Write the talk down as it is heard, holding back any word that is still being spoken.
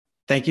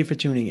Thank you for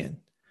tuning in.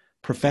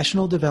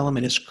 Professional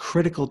development is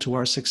critical to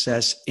our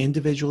success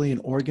individually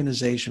and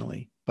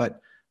organizationally,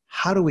 but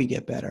how do we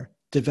get better,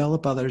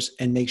 develop others,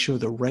 and make sure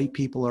the right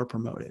people are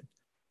promoted?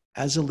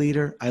 As a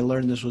leader, I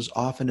learned this was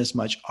often as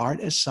much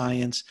art as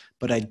science,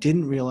 but I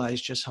didn't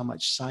realize just how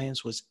much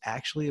science was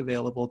actually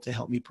available to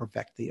help me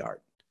perfect the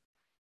art.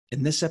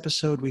 In this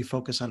episode, we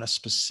focus on a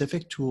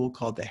specific tool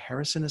called the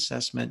Harrison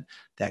Assessment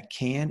that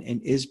can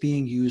and is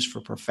being used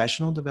for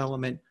professional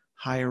development,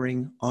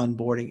 hiring,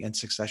 onboarding, and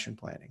succession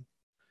planning.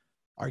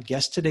 Our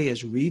guest today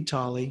is Reed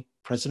Tolley,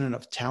 president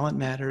of Talent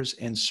Matters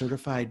and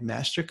certified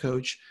master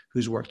coach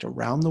who's worked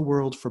around the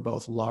world for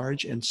both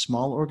large and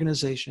small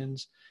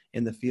organizations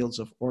in the fields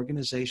of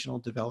organizational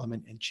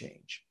development and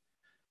change.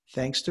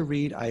 Thanks to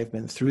Reed, I have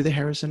been through the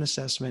Harrison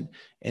Assessment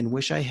and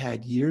wish I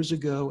had years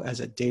ago as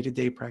a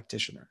day-to-day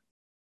practitioner.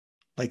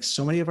 Like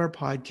so many of our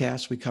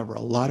podcasts, we cover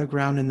a lot of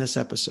ground in this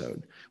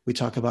episode. We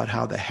talk about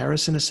how the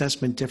Harrison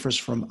Assessment differs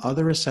from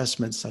other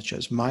assessments such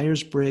as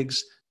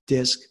Myers-Briggs,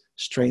 DISC,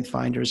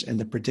 StrengthsFinders, and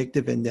the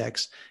Predictive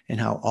Index, and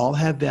how all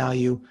have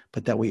value,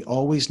 but that we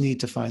always need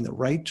to find the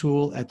right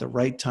tool at the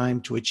right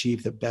time to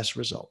achieve the best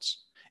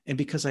results. And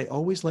because I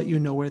always let you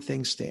know where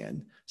things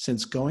stand,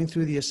 since going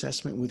through the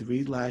assessment with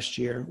Reed last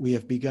year, we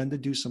have begun to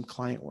do some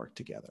client work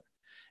together.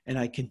 And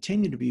I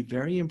continue to be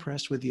very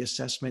impressed with the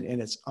assessment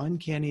and its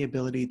uncanny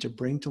ability to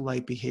bring to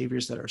light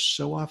behaviors that are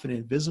so often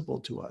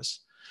invisible to us,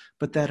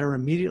 but that are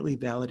immediately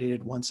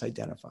validated once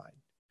identified.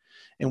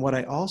 And what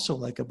I also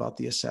like about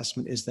the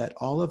assessment is that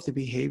all of the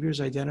behaviors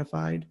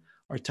identified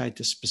are tied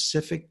to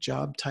specific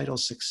job title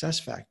success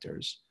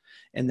factors,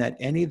 and that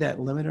any that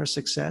limit our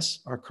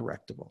success are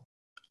correctable.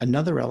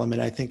 Another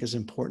element I think is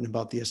important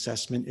about the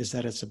assessment is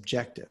that it's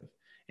objective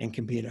and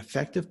can be an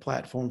effective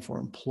platform for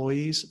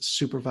employees,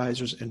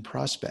 supervisors, and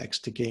prospects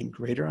to gain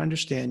greater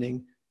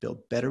understanding,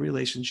 build better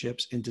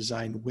relationships, and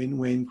design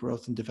win-win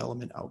growth and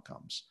development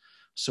outcomes.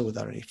 So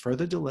without any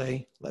further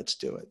delay, let's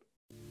do it.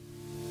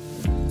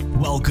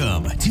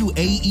 Welcome to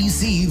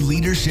AEC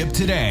Leadership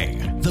Today,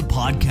 the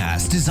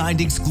podcast designed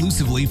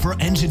exclusively for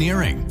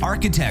engineering,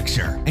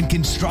 architecture, and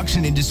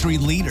construction industry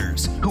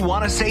leaders who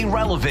want to stay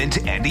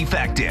relevant and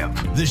effective.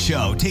 The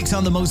show takes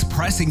on the most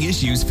pressing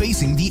issues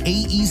facing the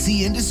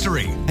AEC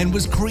industry and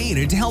was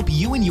created to help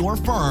you and your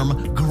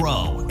firm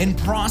grow and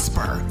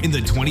prosper in the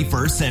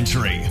 21st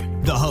century.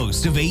 The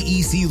host of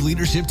AEC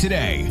Leadership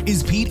Today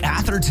is Pete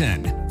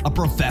Atherton, a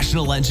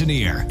professional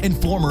engineer and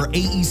former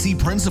AEC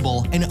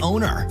principal and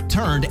owner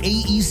turned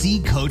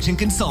AEC coach and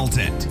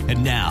consultant.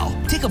 And now,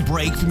 take a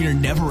break from your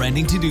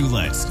never-ending to-do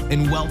list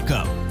and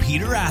welcome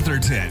Peter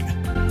Atherton.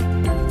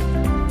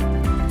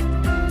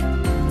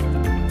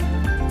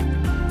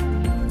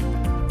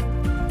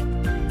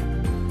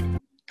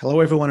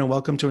 Hello, everyone, and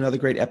welcome to another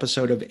great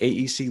episode of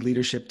AEC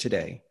Leadership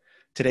Today.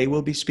 Today,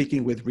 we'll be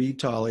speaking with Reed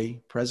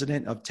Tolley,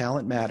 president of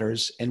Talent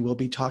Matters, and we'll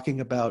be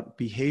talking about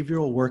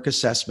behavioral work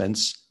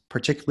assessments,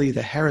 particularly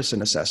the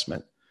Harrison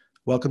Assessment.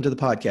 Welcome to the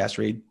podcast,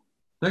 Reed.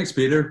 Thanks,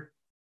 Peter.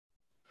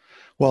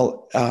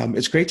 Well,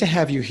 it's great to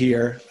have you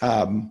here.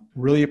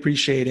 Really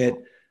appreciate it.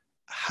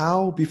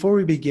 Before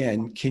we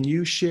begin, can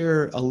you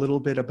share a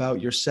little bit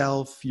about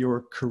yourself,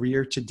 your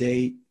career to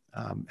date,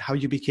 how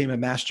you became a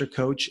master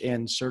coach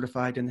and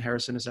certified in the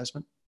Harrison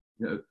Assessment?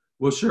 Yeah.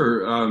 Well,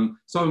 sure.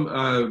 So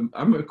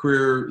I'm a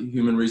career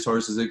human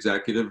resources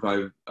executive.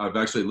 I've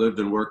actually lived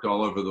and worked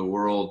all over the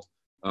world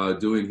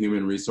doing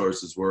human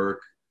resources work.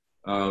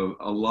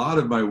 A lot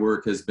of my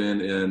work has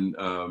been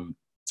in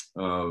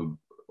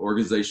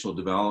organizational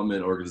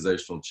development,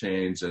 organizational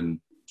change, and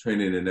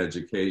training and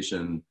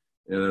education,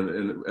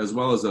 and as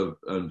well as a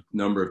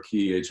number of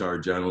key HR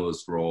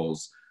generalist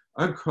roles.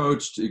 I've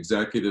coached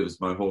executives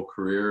my whole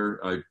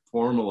career. I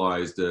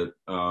formalized it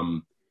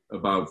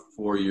about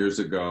 4 years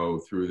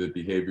ago through the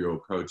Behavioral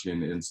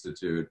Coaching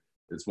Institute.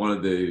 It's one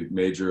of the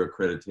major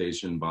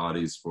accreditation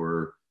bodies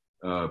for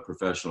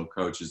professional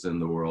coaches in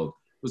the world.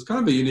 It was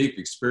kind of a unique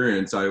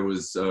experience. I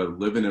was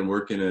living and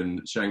working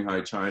in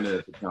Shanghai, China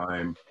at the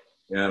time,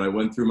 and I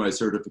went through my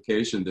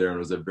certification there, and it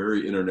was a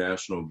very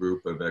international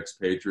group of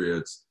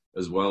expatriates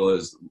as well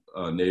as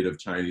native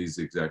Chinese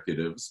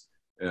executives.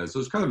 And so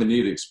it's kind of a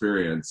neat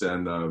experience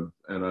and a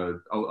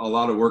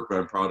lot of work, but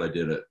I'm proud I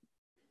did it.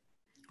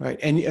 Right,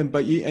 and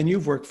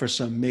you've worked for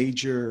some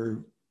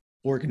major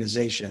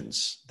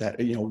organizations that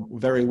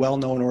very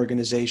well-known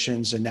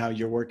organizations, and now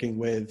you're working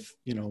with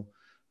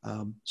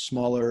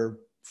smaller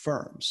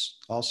firms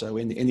also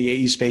in the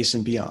AE space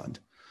and beyond.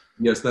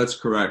 Yes, that's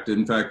correct.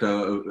 In fact,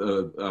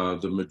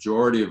 the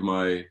majority of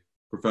my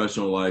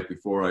professional life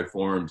before I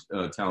formed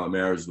Talent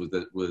Matters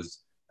was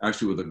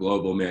actually with a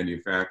global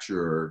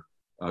manufacturer,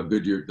 the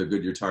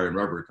Goodyear Tire and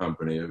Rubber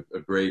Company, a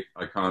great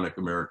iconic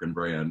American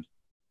brand.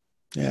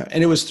 Yeah,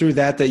 and it was through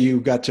that you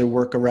got to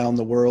work around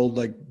the world,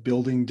 like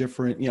building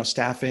different,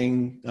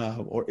 staffing,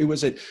 or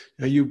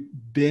have you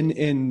been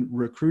in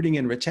recruiting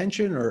and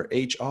retention or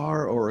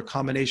HR or a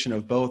combination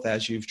of both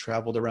as you've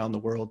traveled around the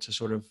world to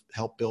sort of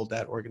help build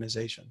that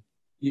organization?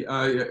 Yeah,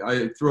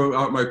 I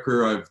throughout my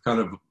career, I've kind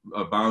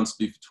of bounced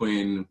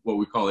between what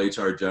we call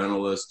HR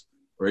generalist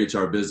or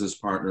HR business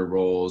partner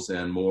roles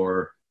and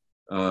more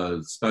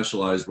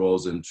specialized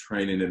roles in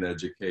training and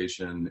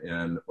education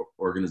and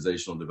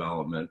organizational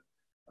development.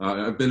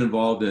 I've been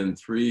involved in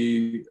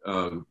 3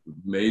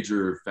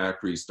 major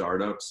factory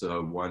startups,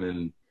 one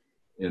in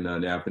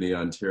Napanee,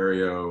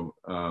 Ontario,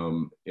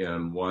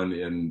 and one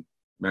in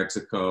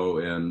Mexico,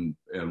 and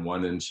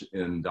one in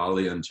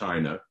Dalian,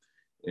 China.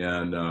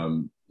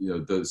 And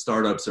the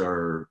startups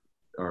are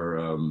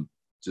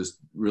just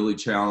really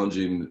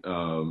challenging,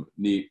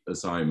 neat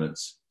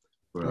assignments.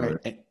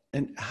 Right.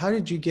 And how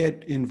did you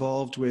get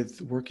involved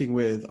with working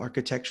with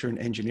architecture and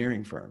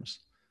engineering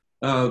firms?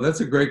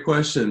 That's a great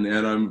question,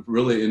 and I'm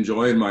really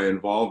enjoying my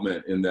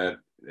involvement in that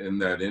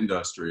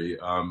industry.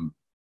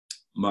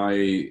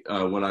 When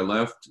I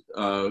left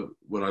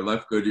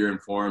Goodyear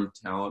and formed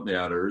Talent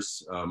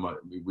Matters,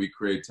 we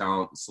create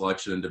talent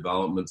selection and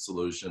development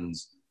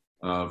solutions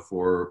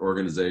for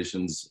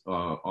organizations,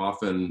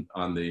 often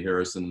on the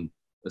Harrison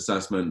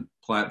Assessment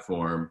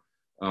platform.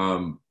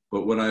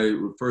 But when I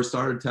first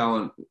started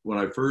Talent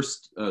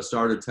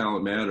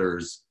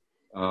Matters,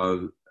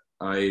 I'd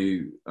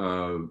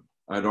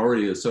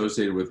already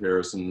associated with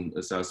Harrison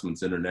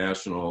Assessments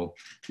International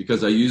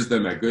because I used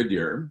them at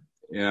Goodyear,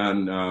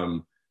 and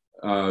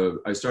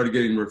I started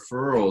getting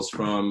referrals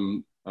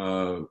from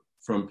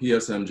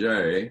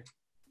PSMJ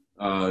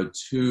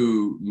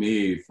to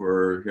me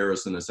for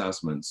Harrison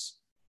Assessments,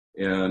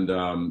 and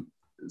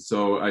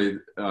so I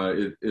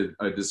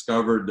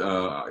discovered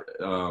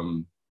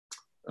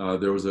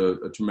there was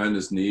a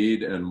tremendous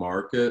need and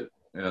market,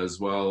 as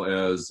well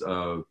as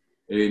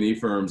A&E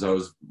firms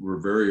were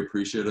very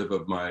appreciative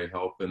of my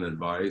help and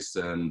advice,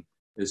 and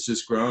it's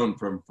just grown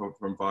from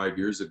 5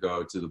 years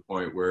ago to the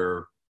point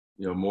where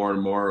more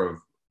and more of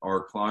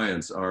our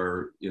clients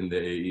are in the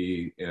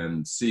AE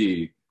and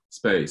C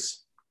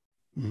space.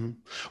 Mm-hmm.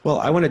 Well,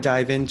 I want to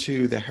dive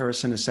into the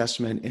Harrison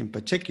Assessment in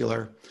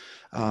particular,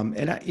 and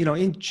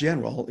in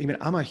general,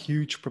 I'm a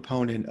huge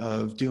proponent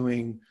of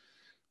doing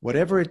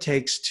whatever it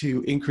takes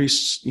to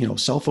increase,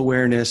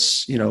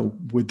 self-awareness,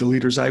 with the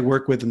leaders I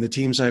work with and the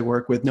teams I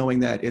work with, knowing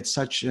that it's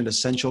such an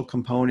essential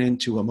component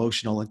to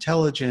emotional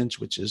intelligence,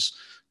 which is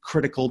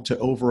critical to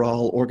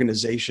overall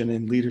organization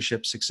and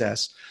leadership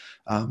success,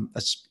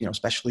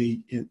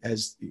 especially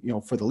as,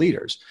 for the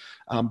leaders.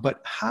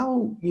 But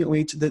how,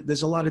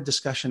 there's a lot of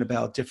discussion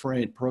about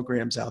different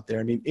programs out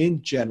there.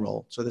 In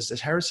general, so there's this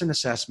Harrison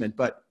Assessment,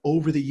 but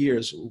over the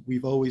years,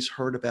 we've always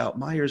heard about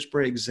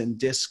Myers-Briggs and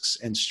DISCs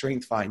and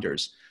Strength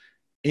Finders.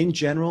 In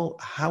general,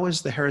 how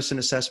is the Harrison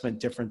Assessment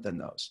different than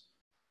those?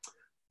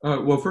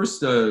 Well,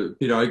 first,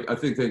 Peter, I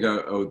think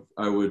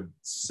I would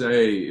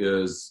say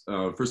is,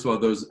 first of all,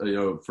 those,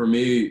 for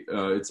me,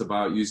 it's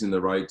about using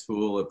the right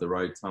tool at the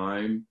right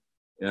time.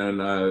 And,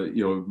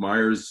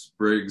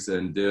 Myers-Briggs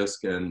and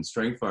DISC and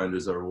Strength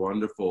Finders are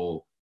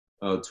wonderful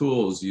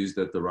tools used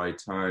at the right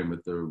time,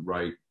 in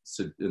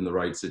the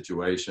right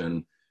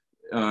situation.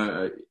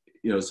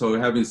 So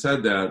having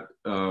said that,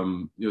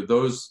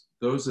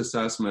 those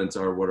assessments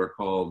are what are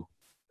called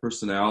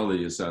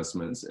personality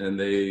assessments, and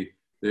they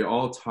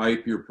all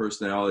type your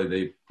personality.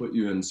 They put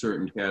you in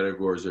certain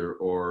categories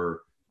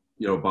or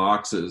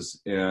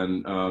boxes,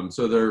 and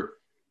so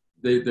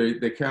they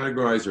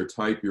categorize or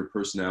type your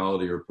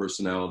personality or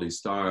personality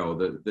style.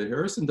 The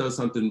Harrison does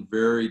something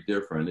very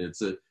different.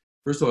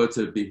 First of all, it's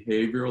a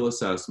behavioral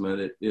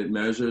assessment. It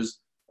measures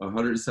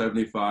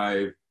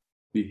 175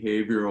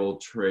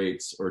 behavioral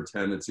traits or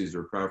tendencies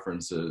or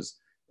preferences.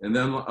 And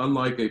then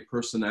unlike a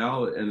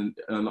personality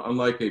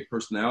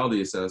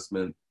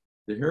assessment,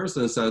 the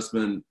Harrison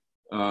Assessment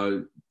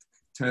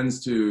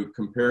tends to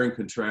compare and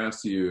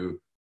contrast you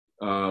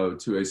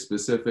to a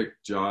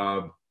specific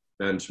job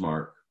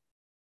benchmark.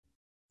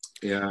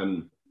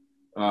 And,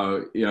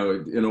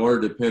 in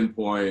order to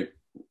pinpoint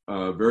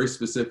very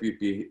specific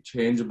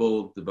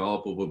changeable,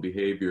 developable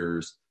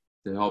behaviors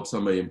to help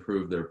somebody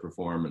improve their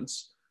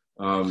performance.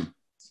 Because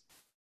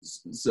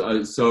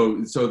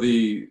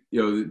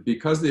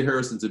the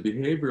Harrison's a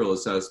behavioral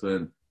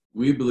assessment,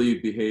 we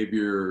believe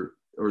behavior,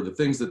 or the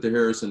things that the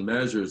Harrison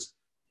measures,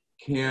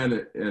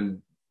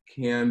 can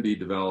be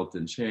developed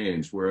and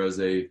changed, whereas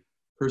a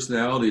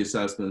personality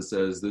assessment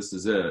says this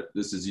is it,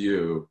 this is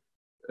you,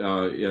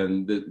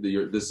 and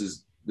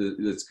this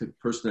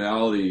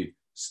personality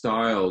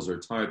styles or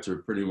types are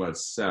pretty much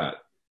set,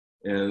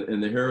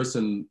 and the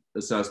Harrison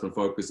assessment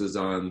focuses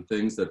on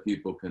things that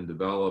people can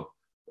develop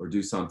or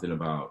do something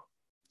about.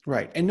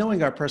 Right. And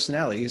knowing our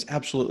personality is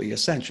absolutely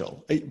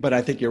essential. But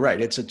I think you're right.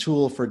 It's a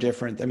tool for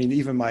different.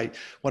 Even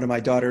one of my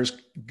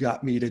daughters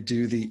got me to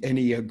do the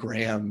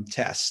Enneagram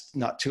test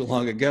not too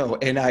long ago.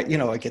 And I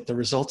get the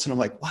results and I'm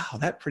like, wow,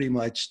 that pretty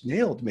much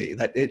nailed me.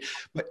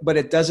 But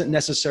it doesn't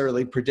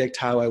necessarily predict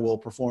how I will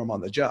perform on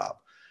the job,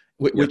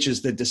 which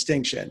is the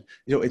distinction.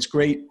 It's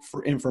great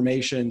for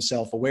information,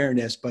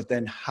 self-awareness, but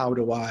then how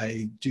do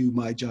I do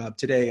my job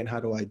today? And how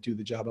do I do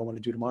the job I want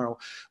to do tomorrow?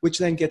 Which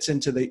then gets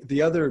into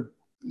the other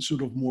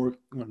sort of more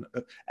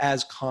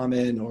as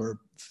common or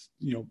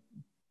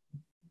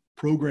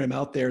program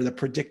out there, the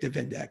predictive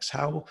index.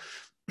 How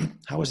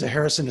How is the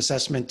Harrison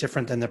assessment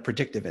different than the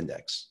predictive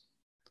index?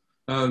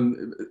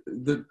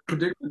 The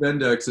predictive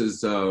index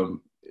is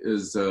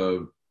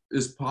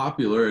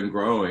popular and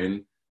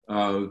growing.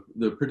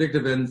 The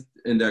predictive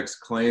index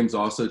claims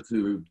also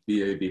to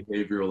be a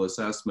behavioral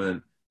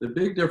assessment. The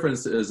big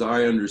difference, as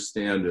I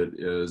understand it,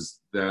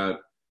 is that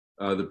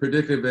the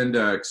predictive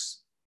index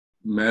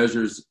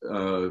measures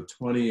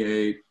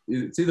 28,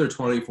 it's either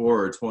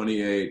 24 or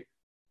 28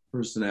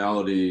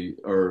 personality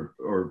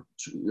or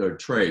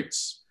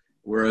traits,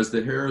 whereas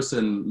the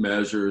Harrison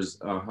measures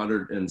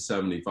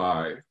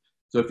 175.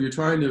 So if you're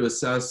trying to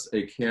assess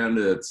a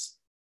candidate's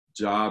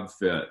job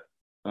fit,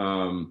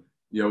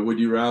 would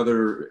you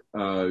rather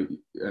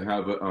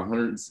have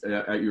 100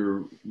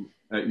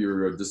 at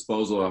your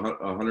disposal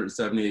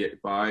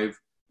 175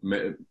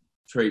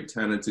 trait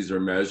tendencies or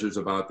measures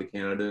about the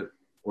candidate,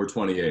 or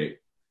 28?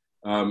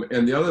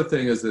 And the other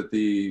thing is that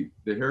the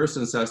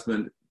Harrison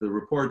assessment, the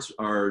reports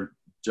are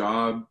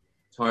job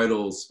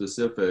title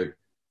specific.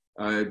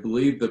 I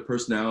believe the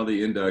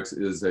personality index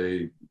is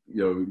you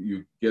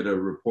get a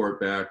report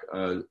back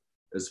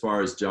as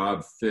far as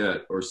job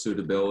fit or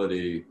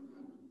suitability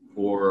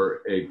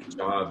for a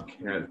job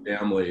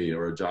family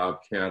or a job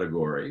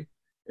category.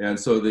 And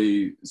so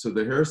the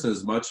Harrison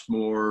is much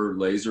more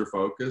laser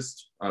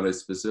focused on a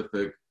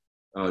specific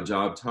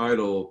job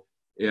title,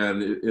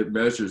 and it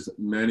measures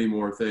many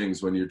more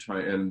things when you're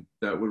trying, and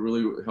that would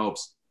really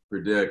helps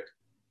predict,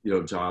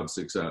 job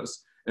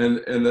success. And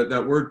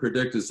that word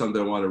predict is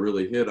something I want to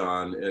really hit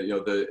on.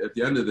 At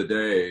the end of the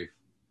day,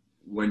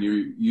 when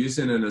you're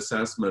using an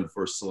assessment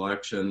for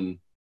selection,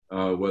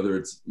 whether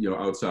it's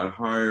outside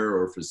hire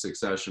or for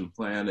succession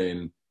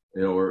planning,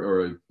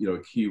 or a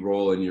key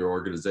role in your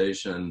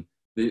organization,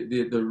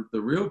 the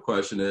real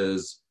question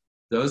is,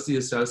 does the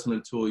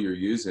assessment tool you're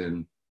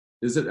using,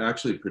 is it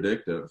actually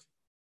predictive?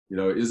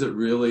 Is it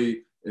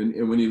really?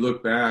 And when you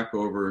look back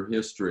over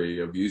history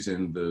of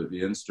using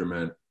the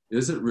instrument,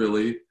 is it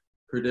really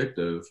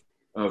predictive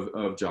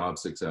of job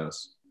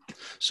success?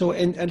 So,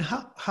 and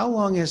how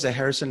long has the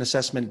Harrison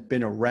assessment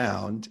been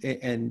around,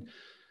 and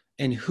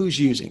who's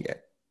using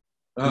it?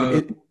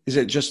 Is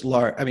it just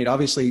large? I mean,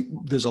 obviously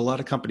there's a lot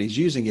of companies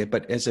using it,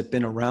 but has it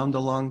been around a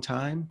long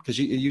time? Because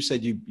you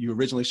said you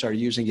originally started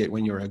using it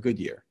when you were at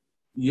Goodyear.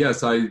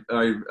 Yes, I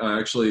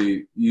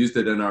actually used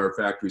it in our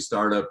factory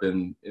startup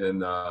in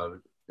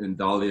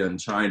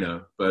Dalian,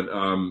 China, but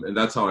and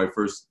that's how I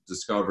first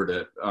discovered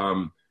it.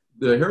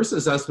 The Harrison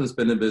assessment's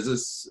been in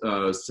business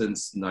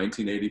since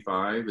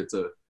 1985.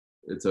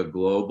 We're a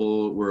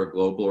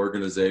global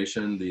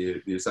organization.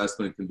 The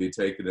assessment can be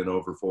taken in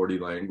over 40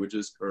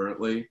 languages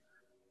currently.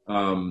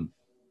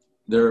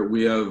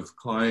 We have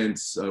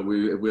clients.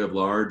 We have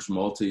large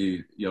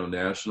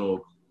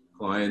national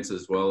clients,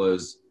 as well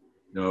as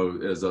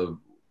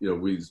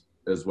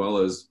as well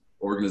as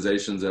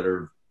organizations that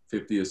are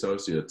 50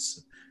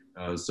 associates.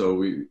 So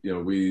we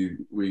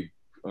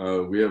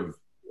have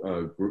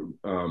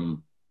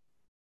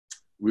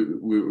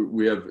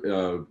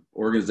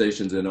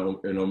organizations in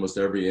almost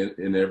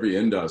every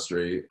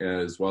industry,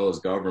 as well as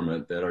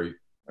government, that are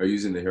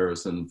using the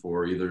Harrison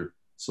for either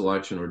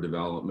selection or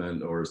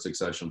development or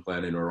succession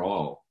planning, or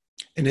all.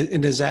 And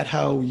is that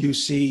how you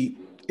see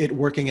it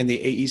working in the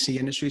AEC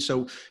industry?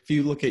 So if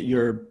you look at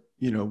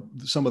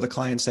some of the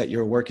clients that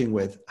you're working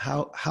with,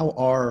 how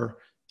are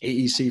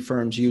AEC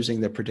firms using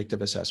the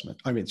predictive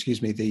assessment?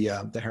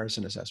 The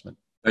Harrison assessment.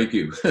 Thank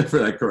you for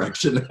that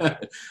correction.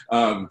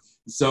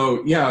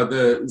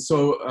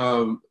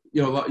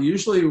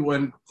 Usually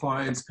when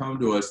clients come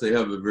to us, they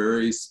have a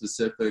very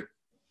specific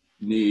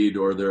need,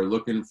 or they're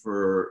looking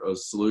for a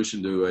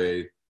solution to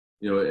a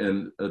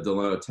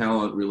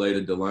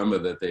talent-related dilemma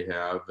that they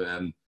have,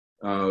 and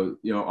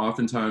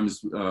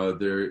oftentimes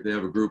they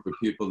have a group of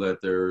people that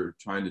they're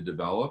trying to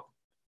develop,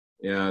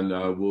 and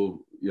we'll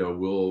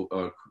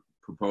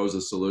propose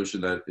a solution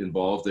that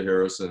involves the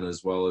Harrison,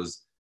 as well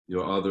as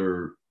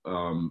other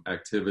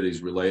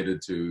activities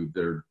related to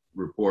their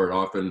report.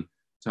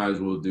 Oftentimes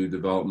we'll do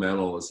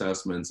developmental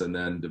assessments and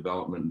then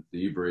development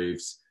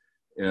debriefs,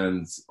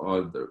 and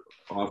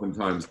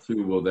oftentimes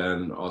too we'll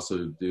then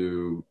also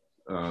do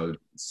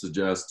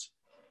suggest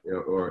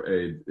or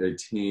a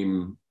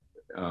team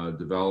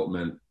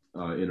development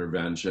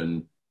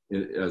intervention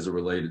as it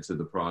related to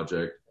the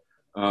project.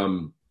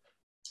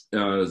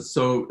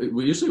 So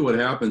usually what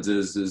happens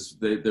is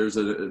there's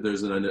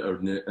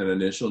an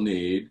initial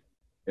need,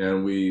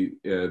 and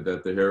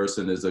that the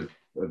Harrison is a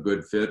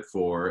good fit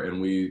for,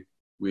 and we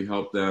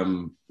help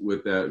them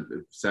with that,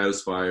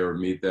 satisfy or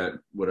meet that,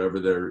 whatever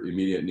their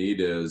immediate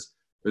need is.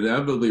 But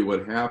inevitably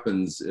what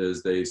happens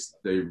is they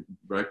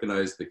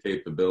recognize the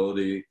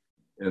capability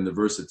and the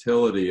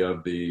versatility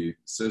of the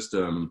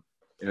system.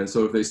 And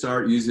so if they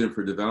start using it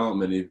for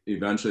development,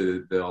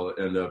 eventually they'll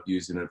end up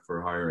using it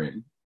for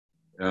hiring.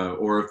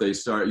 Or if they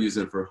start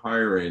using it for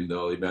hiring,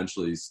 they'll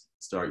eventually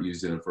start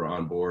using it for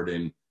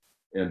onboarding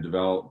and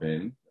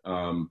developing.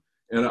 And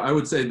I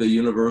would say the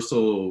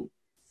universal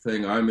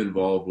thing I'm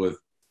involved with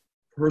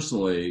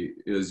personally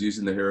is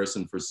using the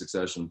Harrison for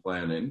succession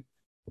planning.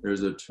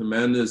 There's a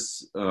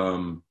tremendous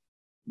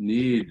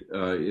need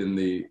in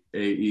the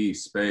AE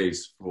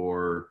space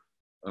for,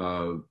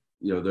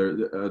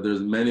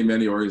 there's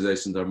many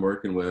organizations I'm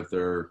working with.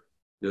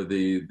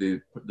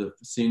 The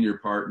senior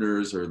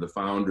partners or the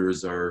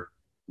founders are,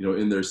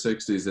 in their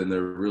 60s, and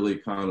they're really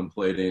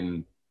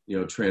contemplating,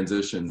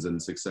 transitions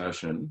and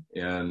succession.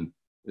 And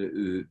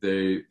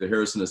the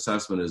Harrison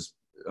assessment is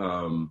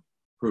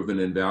proven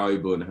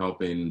invaluable in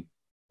helping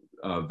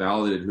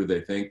validate who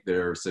they think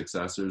their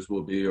successors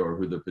will be, or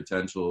who the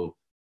potential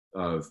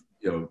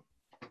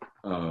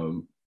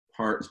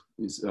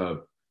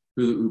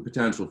who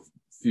potential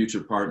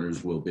future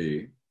partners will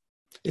be.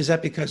 Is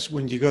that because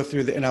when you go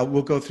through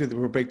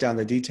we'll break down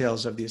the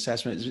details of the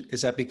assessment.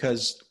 Is that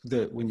because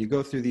when you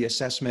go through the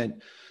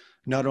assessment,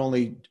 not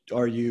only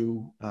are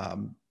you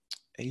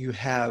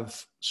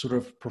have sort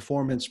of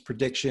performance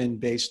prediction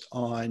based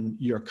on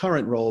your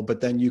current role, but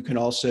then you can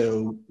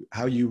also,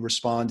 how you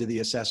respond to the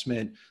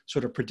assessment,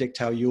 sort of predict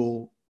how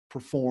you'll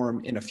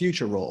perform in a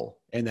future role.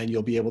 And then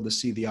you'll be able to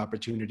see the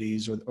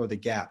opportunities or the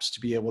gaps to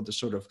be able to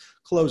sort of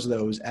close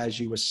those as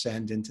you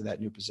ascend into that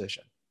new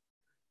position.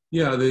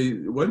 Yeah,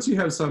 once you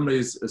have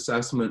somebody's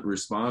assessment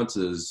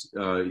responses,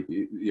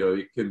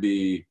 it can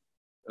be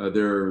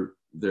their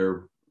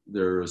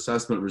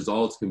assessment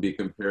results can be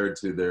compared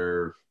to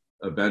their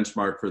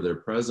benchmark for their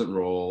present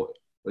role,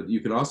 but you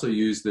can also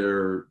use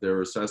their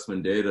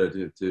assessment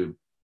data to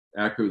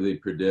accurately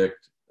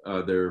predict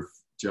their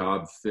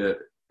job fit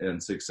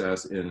and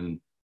success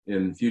in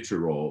future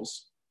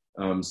roles.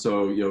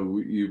 So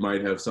you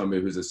might have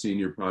somebody who's a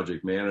senior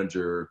project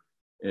manager,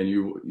 and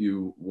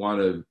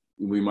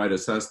we might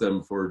assess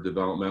them for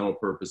developmental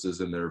purposes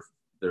in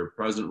their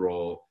present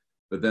role,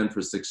 but then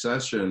for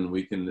succession,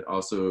 we can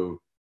also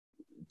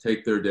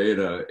take their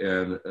data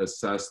and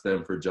assess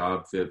them for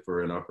job fit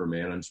for an upper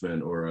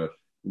management or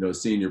a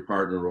senior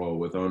partner role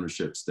with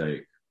ownership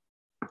stake.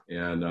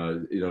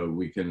 And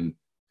we can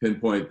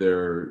pinpoint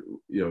their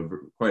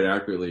quite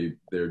accurately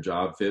their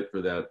job fit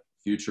for that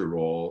future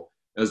role,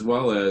 as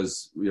well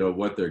as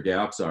what their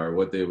gaps are,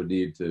 what they would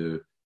need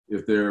to,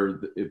 if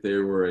they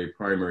were a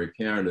primary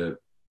candidate,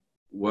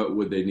 what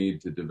would they need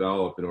to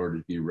develop in order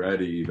to be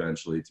ready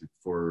eventually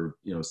for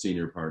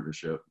senior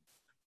partnership.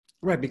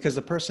 Right, because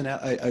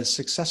a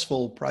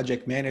successful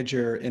project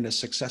manager and a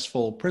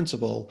successful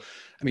principal,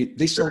 I mean,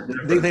 they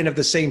then have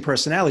the same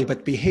personality,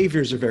 but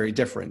behaviors are very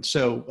different.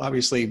 So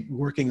obviously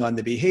working on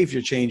the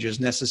behavior change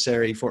is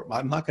necessary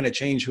I'm not going to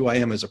change who I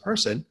am as a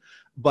person,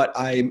 but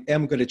I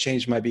am going to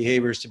change my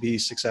behaviors to be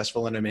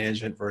successful in a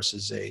management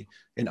versus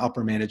an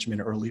upper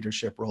management or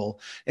leadership role.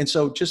 And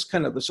so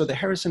so the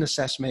Harrison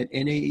assessment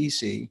in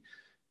AEC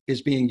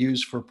is being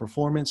used for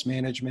performance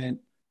management,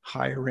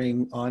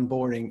 hiring,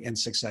 onboarding, and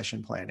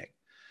succession planning.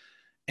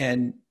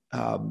 And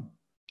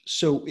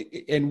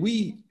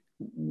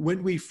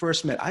when we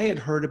first met, I had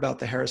heard about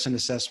the Harrison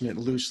assessment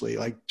loosely,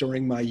 like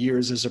during my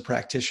years as a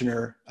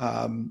practitioner.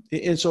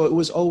 And so it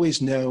was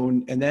always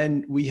known. And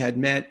then we had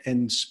met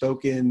and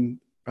spoken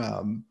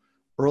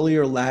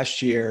earlier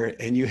last year,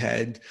 and you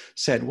had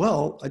said,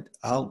 well,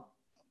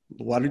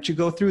 why don't you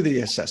go through the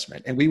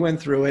assessment? And we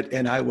went through it,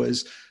 and I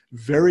was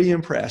very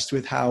impressed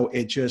with how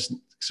it just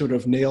sort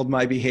of nailed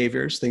my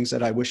behaviors, things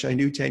that I wish I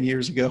knew 10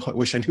 years ago. I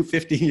wish I knew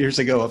 15 years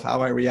ago of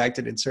how I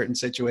reacted in certain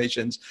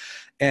situations.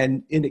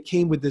 And it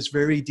came with this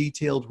very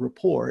detailed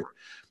report,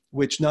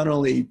 which not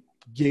only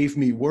gave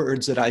me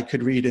words that I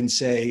could read and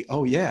say,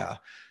 oh yeah,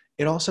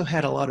 it also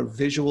had a lot of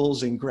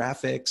visuals and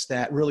graphics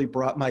that really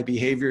brought my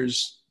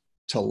behaviors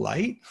to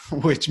light,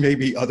 which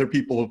maybe other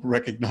people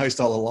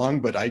recognized all along,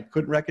 but I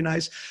couldn't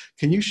recognize.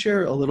 Can you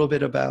share a little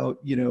bit about,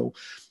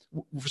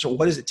 so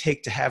what does it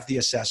take to have the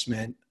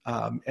assessment?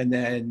 And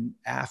then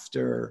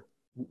after,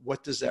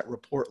 what does that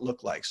report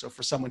look like? So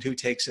for someone who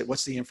takes it,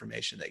 what's the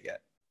information they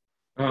get?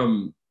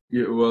 So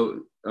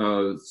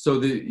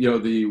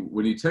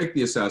when you take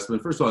the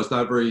assessment, first of all, it's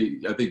not very,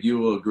 I think you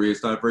will agree,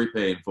 it's not very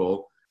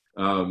painful.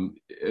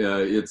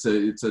 It's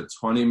a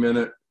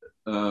 20-minute,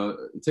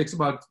 it takes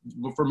about,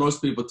 for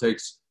most people, it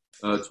takes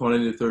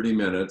 20 to 30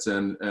 minutes.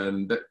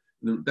 And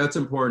that's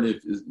important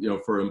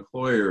if, for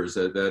employers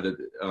that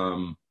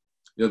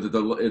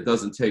it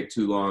doesn't take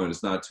too long and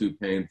it's not too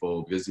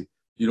painful, because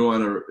you don't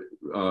want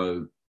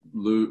to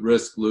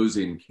risk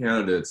losing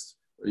candidates,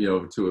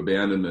 to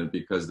abandonment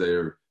because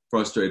they're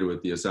frustrated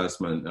with the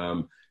assessment.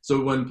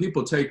 So when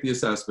people take the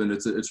assessment,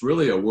 it's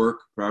really a work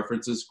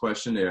preferences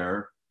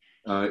questionnaire.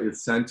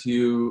 It's sent to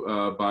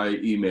you by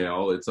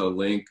email. It's a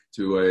link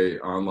to an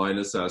online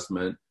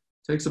assessment.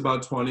 It takes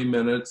about 20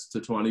 minutes to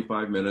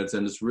 25 minutes.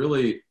 And it's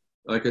really,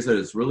 like I said,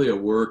 it's really a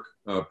work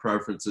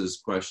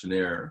preferences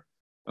questionnaire.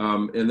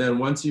 And then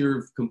once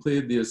you've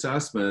completed the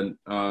assessment,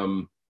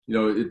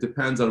 it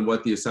depends on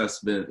what the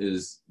assessment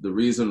is. The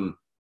reason,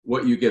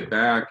 what you get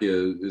back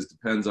is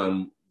depends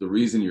on the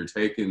reason you're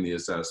taking the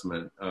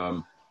assessment.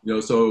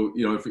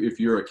 If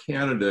you're a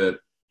candidate,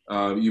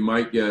 you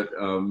might get,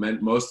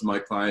 most of my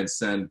clients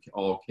send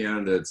all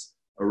candidates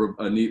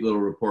a neat little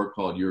report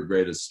called Your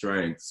Greatest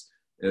Strengths.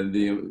 And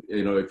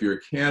if you're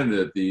a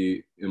candidate,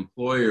 the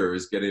employer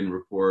is getting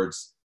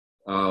reports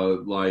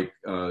like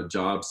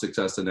job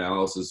success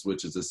analysis,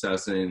 which is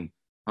assessing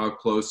how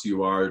close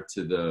you are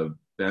to the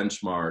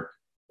benchmark,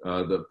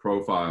 the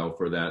profile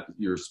for that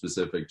your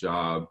specific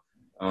job.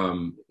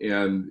 And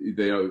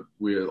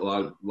we a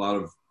lot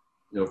of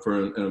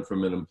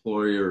from an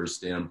employer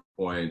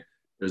standpoint,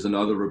 there's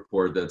another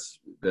report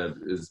that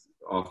is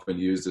often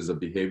used as a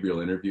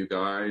behavioral interview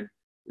guide.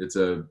 It's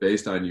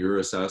based on your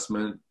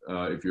assessment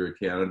if you're a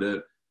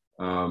candidate.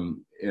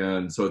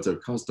 And so it's a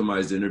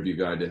customized interview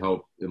guide to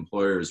help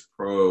employers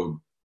probe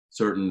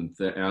certain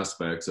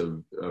aspects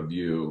of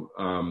you.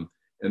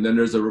 And then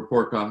there's a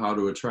report called How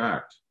to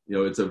Attract.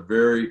 It's a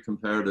very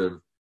competitive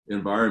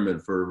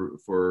environment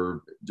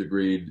for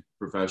degreed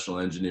professional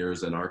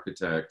engineers and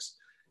architects.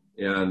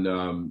 And,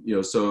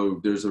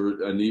 so there's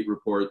a neat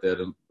report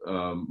that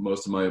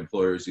most of my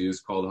employers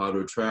use called How to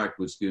Attract,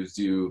 which gives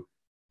you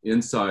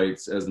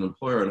insights as an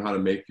employer on how to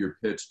make your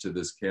pitch to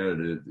this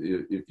candidate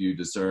if you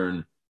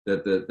discern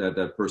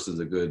that person's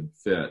a good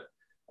fit.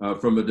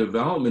 From a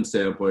development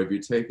standpoint, if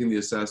you're taking the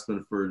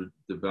assessment for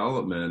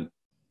development,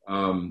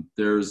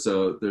 there's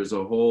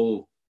a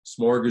whole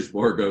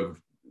smorgasbord of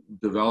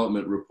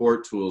development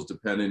report tools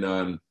depending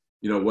on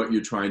what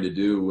you're trying to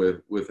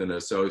do with an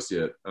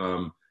associate.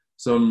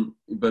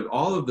 But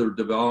all of the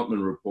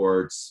development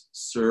reports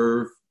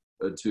serve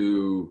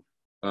to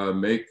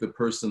make the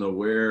person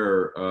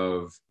aware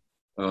of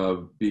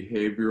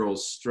behavioral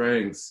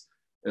strengths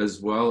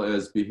as well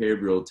as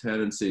behavioral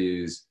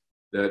tendencies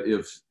that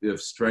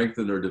if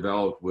strengthened or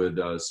developed would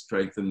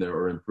strengthen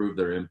or improve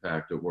their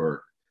impact at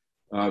work.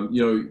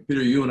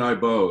 Peter, you and I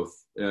both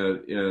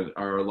in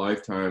our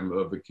lifetime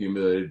of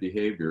accumulated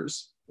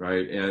behaviors,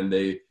 right? And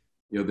they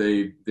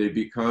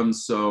become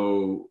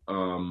so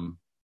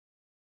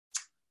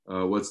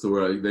what's the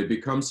word? They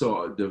become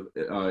so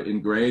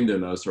ingrained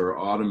in us or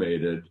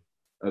automated.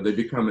 They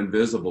become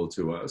invisible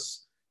to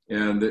us.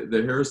 And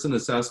the Harrison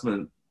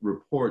Assessment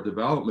Report,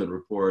 development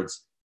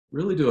reports,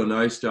 really do a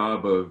nice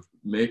job of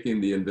making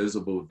the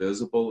invisible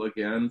visible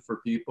again for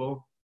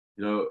people.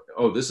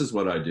 Oh, this is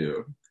what I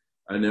do.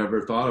 I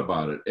never thought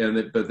about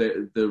it. But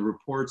the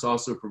reports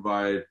also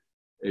provide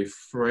a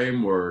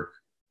framework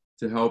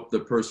to help the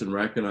person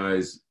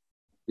recognize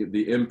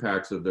the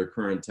impacts of their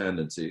current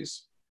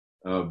tendencies,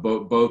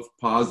 both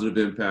positive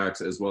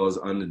impacts as well as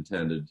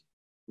unintended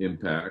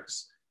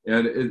impacts.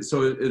 And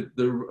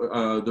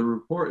the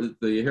report,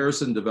 the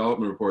Harrison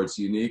Development Reports,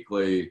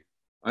 uniquely,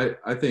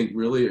 I think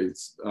really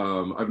it's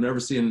I've never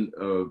seen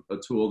a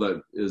tool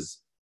that is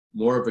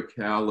more of a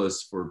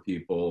catalyst for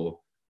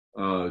people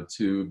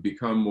to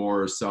become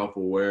more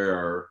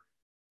self-aware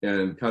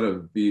and kind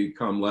of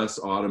become less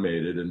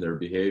automated in their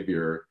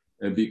behavior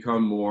and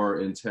become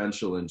more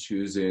intentional in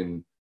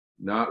choosing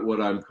not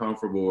what I'm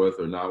comfortable with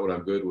or not what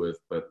I'm good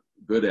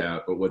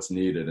at, but what's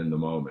needed in the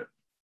moment.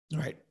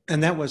 Right.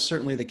 And that was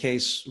certainly the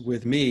case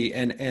with me.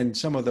 And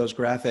some of those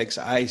graphics,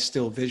 I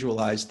still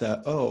visualize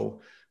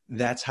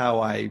that's how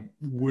I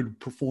would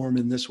perform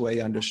in this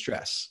way under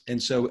stress.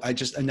 And so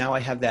and now I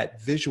have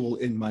that visual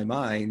in my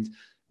mind,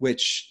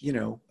 which,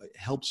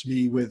 helps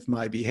me with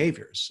my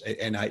behaviors.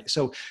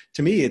 So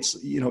to me, it's,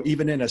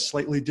 even in a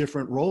slightly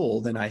different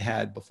role than I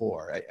had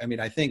before.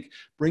 I think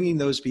bringing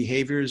those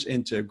behaviors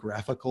into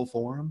graphical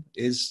form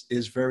is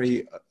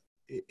very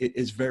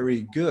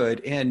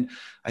good. And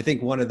I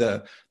think one of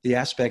the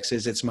aspects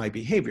is it's my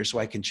behavior, so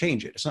I can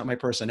change it. It's not my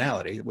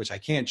personality, which I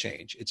can't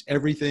change. It's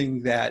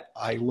everything that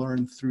I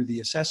learned through the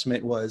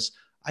assessment was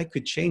I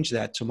could change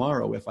that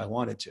tomorrow if I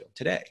wanted to,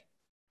 today.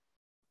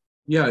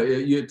 Yeah,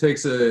 it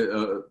takes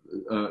an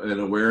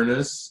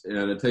awareness,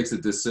 and it takes a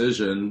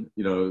decision,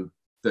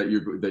 that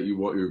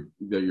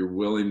you're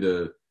willing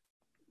to,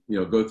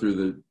 go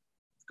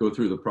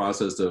through the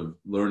process of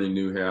learning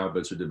new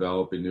habits or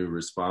developing new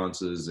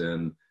responses,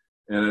 and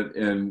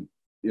living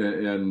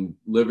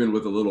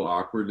with a little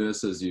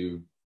awkwardness as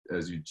you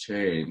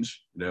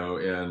change, but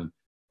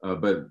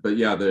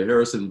yeah, the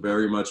Harrison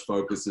very much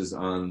focuses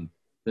on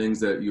things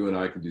that you and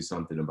I can do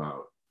something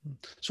about.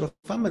 So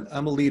if I'm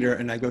a leader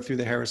and I go through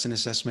the Harrison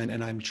assessment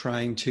and I'm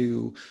trying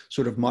to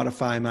sort of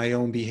modify my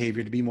own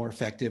behavior to be more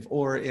effective,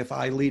 or if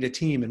I lead a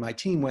team and my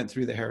team went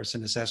through the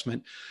Harrison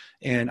assessment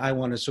and I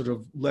want to sort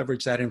of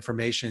leverage that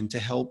information to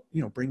help,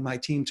 bring my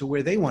team to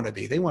where they want to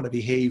be. They want to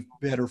behave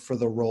better for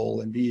the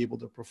role and be able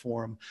to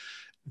perform.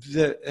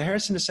 The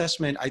Harrison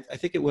assessment, I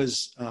think it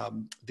was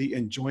the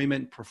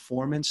enjoyment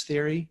performance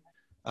theory.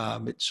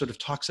 It sort of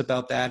talks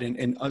about that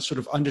and sort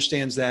of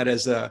understands that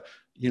as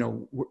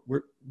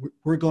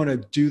we're going to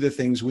do the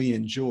things we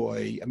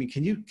enjoy.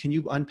 Can you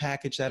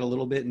unpackage that a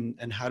little bit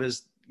and how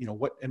does,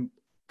 what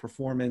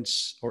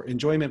performance or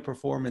enjoyment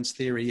performance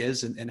theory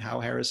is and how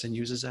Harrison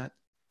uses that?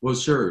 Well,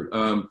 sure.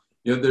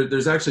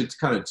 There's actually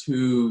kind of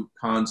two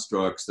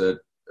constructs that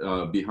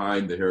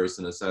behind the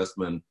Harrison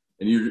assessment.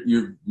 And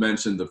you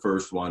mentioned the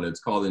first one. It's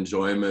called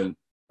enjoyment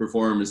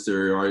performance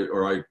theory,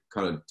 or I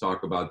kind of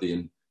talk about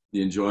the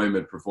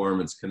enjoyment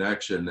performance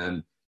connection.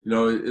 And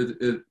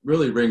it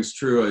really rings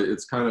true.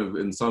 It's kind of,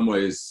 in some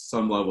ways,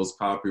 some levels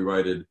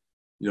copyrighted,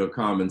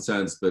 common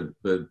sense, but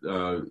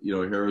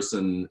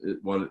Harrison,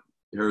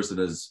 Harrison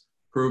has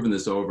proven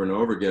this over and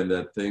over again,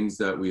 that things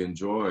that we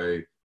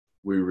enjoy,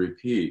 we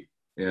repeat.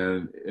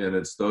 And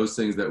it's those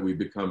things that we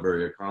become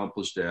very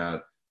accomplished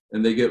at,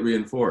 and they get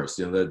reinforced.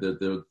 You know,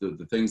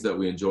 the things that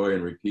we enjoy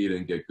and repeat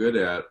and get good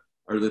at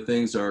are the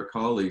things our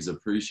colleagues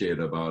appreciate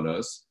about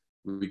us.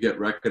 We get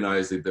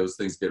recognized, that those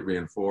things get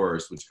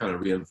reinforced, which kind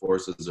of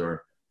reinforces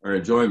our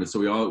enjoyment.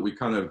 So we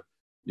kind of,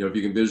 you know, if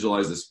you can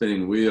visualize a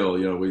spinning wheel,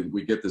 you know,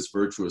 we get this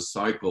virtuous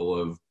cycle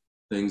of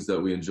things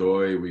that we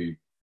enjoy, we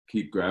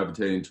keep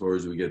gravitating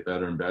towards, we get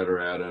better and better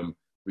at them,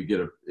 we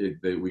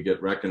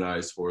get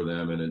recognized for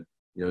them, and it,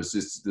 you know, it's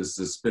just this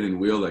spinning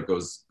wheel that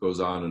goes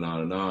on and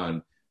on and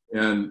on.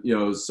 And, you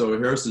know, so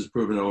Harrison's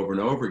proven over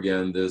and over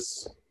again,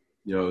 things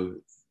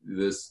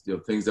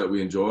that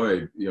we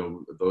enjoy, you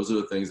know, those are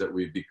the things that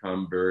we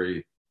become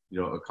very,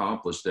 you know,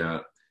 accomplished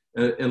at.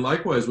 And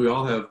likewise, we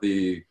all have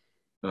the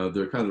kind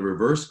of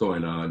reverse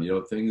going on, you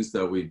know, things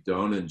that we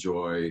don't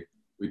enjoy,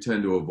 we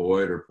tend to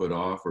avoid or put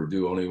off or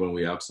do only when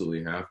we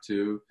absolutely have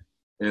to.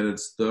 And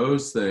it's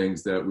those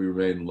things that we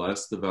remain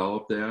less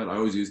developed at. I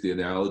always use the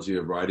analogy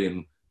of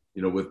writing,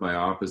 you know, with my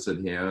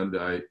opposite hand.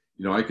 I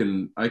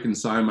can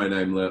sign my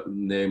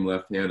name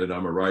left-handed.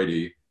 I'm a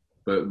righty,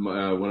 but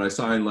when I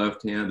sign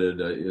left-handed,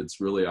 it's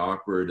really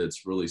awkward.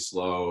 It's really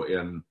slow,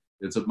 and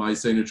my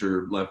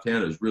signature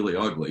left-handed is really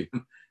ugly.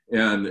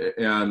 and you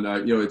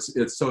know,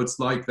 it's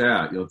like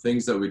that. You know,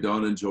 things that we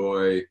don't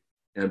enjoy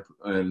and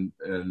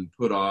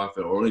put off,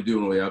 or only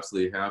do when we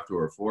absolutely have to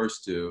or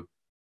forced to.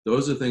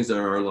 Those are things that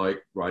are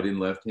like writing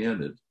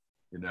left-handed.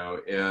 You know,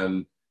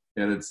 and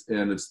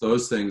it's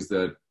those things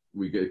that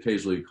we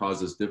occasionally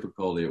cause us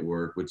difficulty at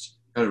work, which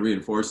kind of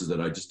reinforces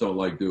that I just don't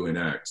like doing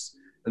X.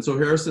 And so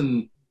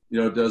Harrison, you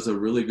know, does a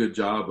really good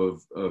job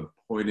of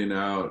pointing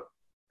out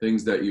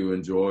things that you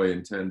enjoy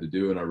and tend to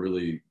do and are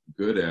really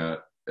good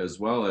at, as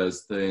well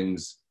as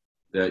things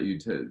that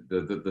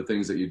the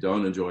things that you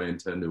don't enjoy and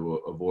tend to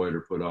avoid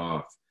or put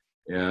off.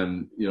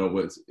 And, you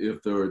know,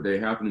 if they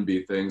happen to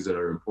be things that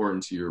are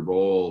important to your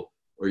role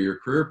or your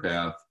career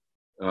path,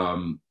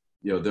 you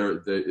know,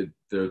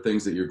 they're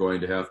things that you're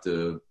going to have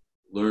to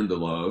learn to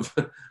love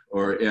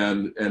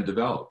and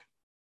develop.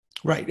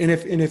 Right. And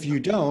if you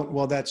don't,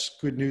 well, that's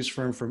good news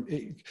for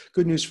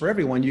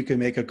everyone. You can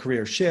make a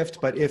career shift.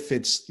 But if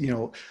it's, you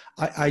know,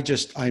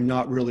 I'm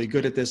not really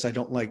good at this, I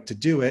don't like to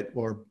do it,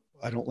 or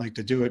I don't like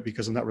to do it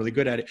because I'm not really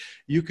good at it,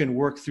 you can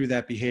work through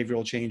that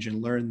behavioral change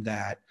and learn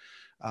that.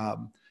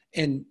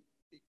 And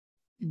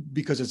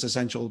because it's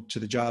essential to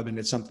the job and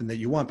it's something that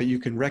you want, but you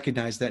can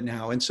recognize that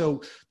now. And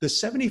so the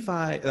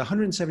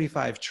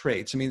 175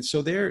 traits, I mean,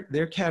 so they're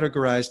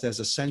categorized as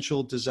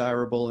essential,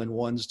 desirable, and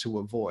ones to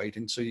avoid.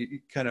 And so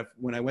you kind of,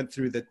 when I went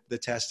through the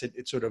test,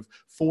 it sort of,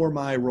 for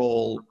my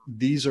role,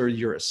 these are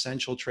your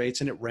essential traits,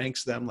 and it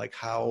ranks them like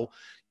how,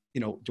 you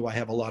know, do I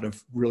have a lot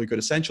of really good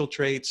essential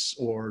traits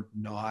or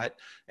not?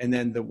 And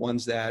then the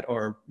ones that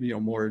are, you know,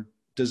 more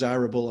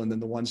desirable, and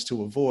then the ones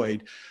to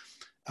avoid.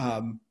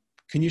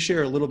 Can you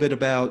share a little bit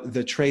about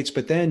the traits?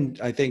 But then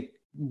I think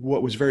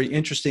what was very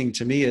interesting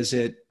to me is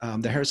the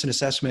Harrison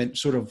assessment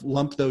sort of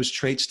lumped those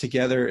traits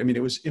together. I mean,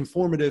 it was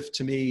informative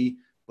to me,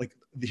 like,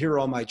 here are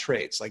all my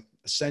traits, like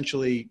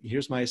essentially,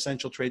 here's my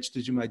essential traits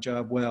to do my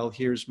job well.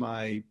 Here's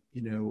my,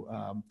 you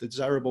know, the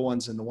desirable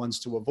ones and the ones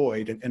to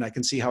avoid. And I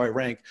can see how I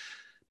rank.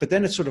 But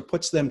then it sort of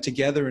puts them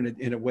together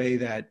in a way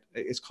that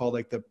it's called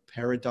like the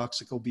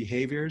paradoxical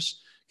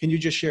behaviors. Can you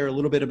just share a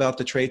little bit about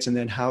the traits and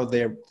then how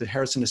the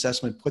Harrison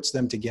assessment puts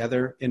them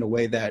together in a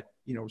way that,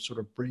 you know, sort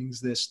of brings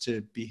this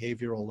to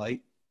behavioral light?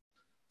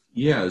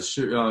 Yeah,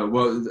 sure.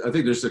 Well, I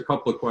think there's a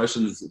couple of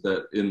questions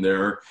that in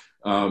there.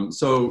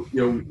 So, you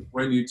know,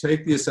 when you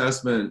take the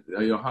assessment,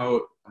 you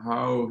know,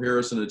 how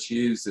Harrison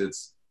achieves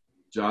its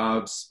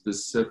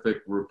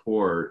job-specific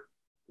report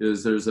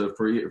is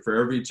for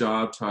every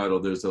job title,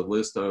 there's a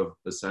list of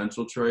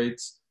essential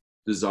traits,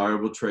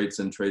 desirable traits,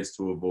 and traits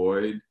to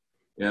avoid.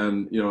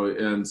 And, you know,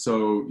 and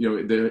so, you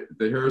know,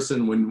 the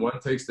Harrison, when one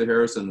takes the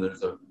Harrison,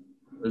 there's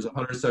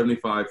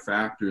 175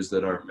 factors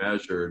that are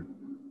measured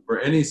for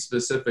any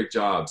specific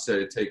job.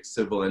 Say, take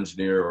civil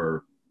engineer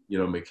or, you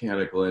know,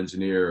 mechanical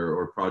engineer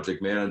or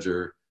project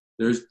manager.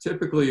 There's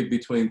typically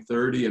between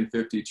 30 and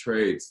 50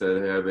 traits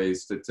that have a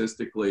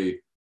statistically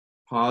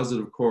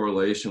positive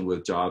correlation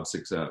with job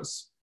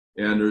success.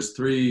 And there's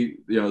three,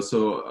 you know,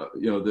 so,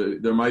 you know,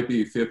 there might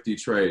be 50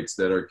 traits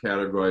that are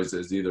categorized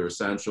as either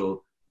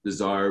essential,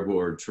 desirable,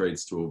 or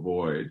traits to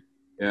avoid.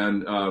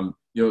 And,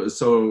 you know,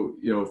 so,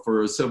 you know,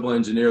 for a civil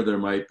engineer, there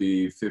might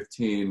be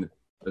 15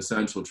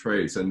 essential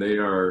traits, and they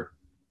are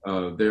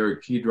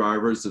key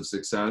drivers of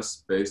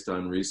success based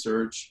on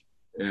research.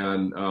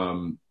 And,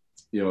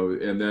 you know,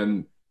 and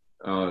then,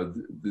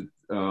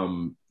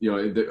 you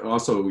know,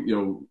 also, you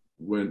know,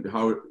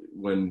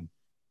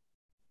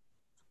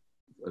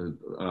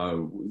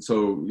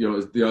 so, you know,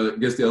 I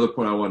guess the other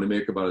point I want to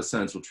make about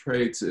essential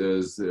traits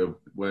is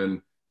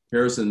when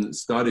Harrison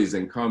studies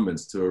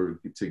incumbents to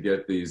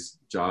get these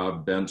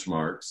job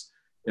benchmarks.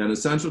 And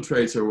essential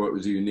traits are what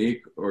was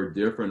unique or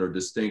different or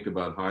distinct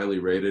about highly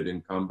rated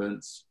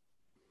incumbents,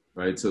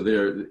 right? So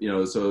they're, you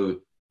know, so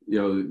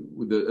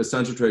the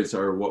essential traits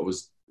are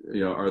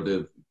are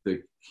the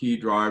key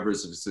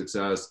drivers of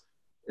success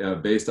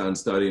based on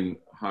studying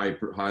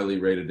highly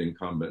rated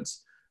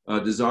incumbents.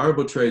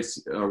 Desirable traits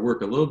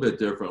work a little bit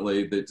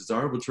differently. The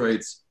desirable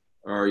traits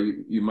are,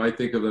 you might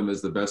think of them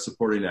as the best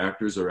supporting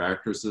actors or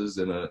actresses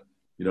in a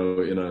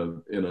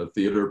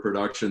theater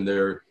production.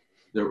 They're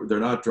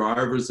not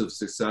drivers of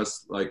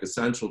success like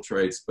essential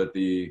traits, but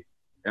the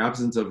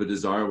absence of a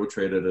desirable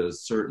trait at a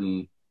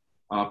certain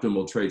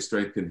optimal trait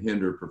strength can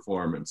hinder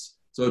performance.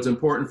 So it's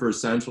important for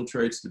essential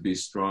traits to be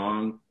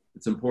strong.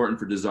 It's important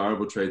for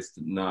desirable traits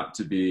not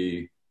to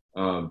be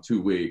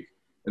too weak.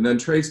 And then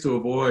traits to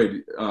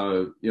avoid,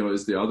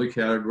 is the other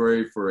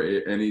category for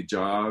any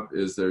job.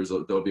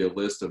 There'll be a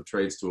list of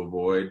traits to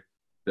avoid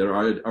that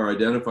are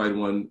identified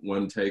when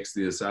one takes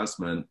the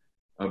assessment.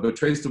 But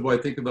traits to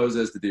avoid, think of those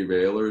as the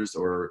derailers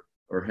or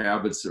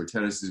habits or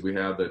tendencies we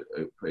have that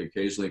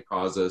occasionally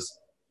cause us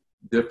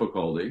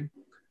difficulty.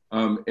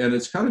 And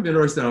it's kind of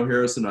interesting how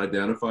Harrison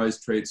identifies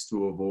traits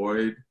to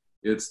avoid.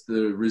 It's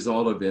the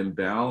result of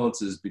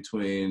imbalances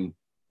between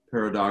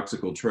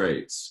paradoxical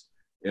traits.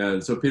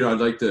 And so, Peter, I'd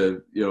like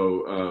to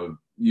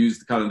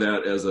use kind of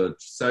that as a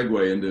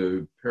segue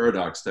into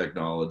paradox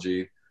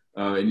technology.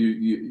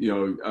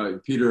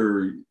 And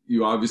Peter,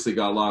 you obviously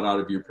got a lot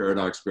out of your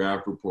paradox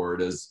graph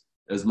report, as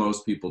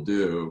most people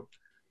do.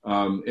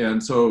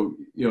 And so,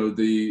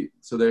 the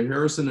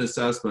Harrison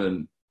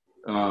assessment,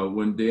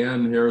 when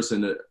Dan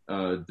Harrison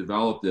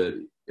developed it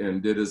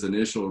and did his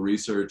initial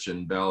research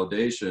and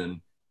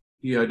validation,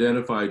 he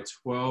identified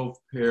 12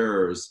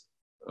 pairs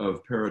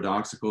of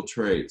paradoxical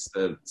traits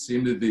that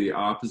seem to be the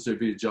opposite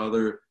of each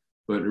other,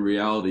 but in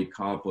reality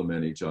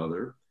complement each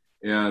other.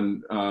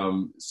 And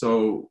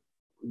so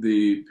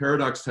the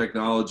paradox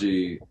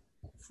technology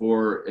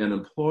for an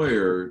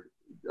employer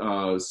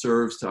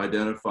serves to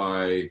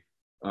identify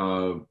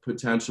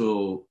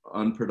potential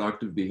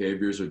unproductive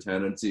behaviors or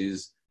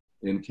tendencies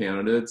in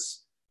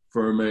candidates.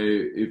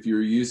 If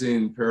you're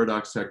using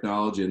paradox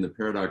technology in the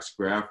paradox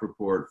graph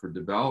report for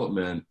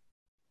development,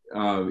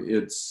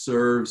 it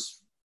serves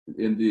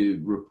in the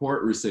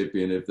report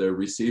recipient, if they're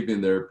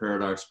receiving their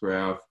paradox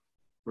graph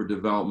for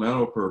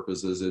developmental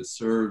purposes, it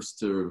serves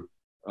to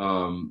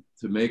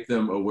make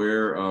them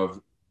aware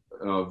of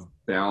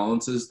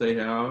balances they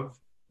have,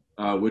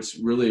 which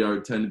really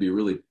tend to be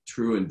really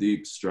true and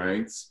deep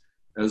strengths,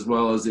 as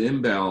well as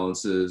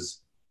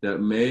imbalances that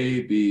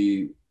may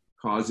be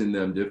causing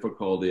them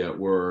difficulty at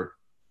work,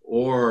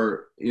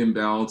 or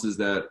imbalances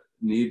that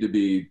need to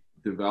be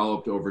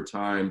developed over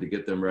time to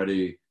get them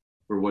ready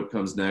for what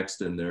comes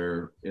next in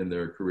their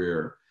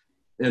career.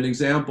 An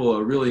example,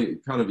 a really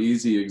kind of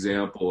easy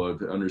example of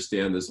to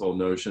understand this whole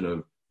notion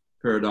of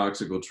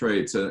paradoxical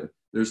traits.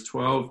 There's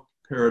 12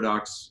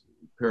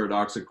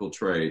 paradoxical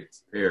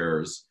traits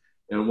pairs,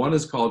 and one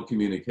is called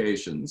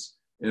communications.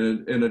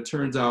 And it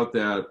turns out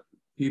that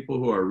people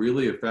who are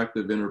really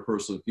effective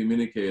interpersonal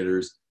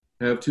communicators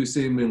have two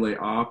seemingly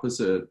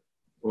opposite,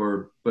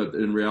 but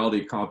in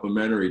reality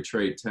complementary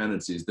trait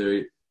tendencies.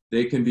 They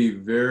can be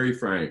very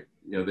frank.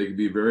 They can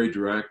be very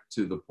direct,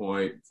 to the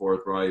point,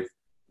 forthright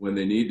when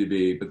they need to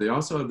be, but they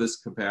also have this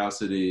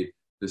capacity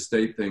to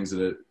state things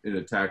in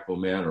a tactful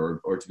manner,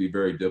 or to be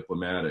very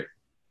diplomatic.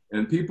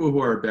 And people who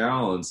are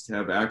balanced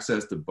have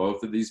access to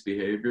both of these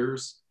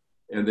behaviors,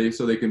 and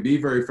so they can be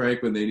very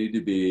frank when they need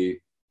to be,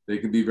 they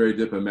can be very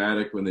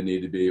diplomatic when they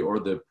need to be, or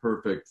the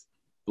perfect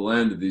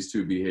blend of these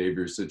two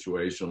behaviors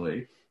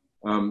situationally.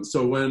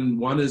 So when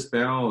one is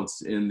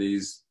balanced in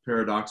these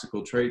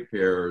paradoxical trait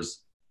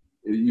pairs,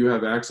 you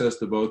have access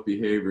to both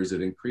behaviors.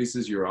 It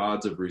increases your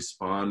odds of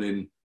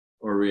responding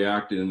or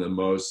reacting in the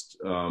most,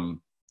 in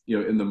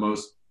the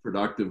most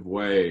productive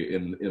way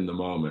in the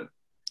moment.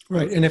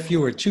 Right. And if you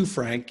were too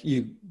frank,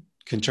 you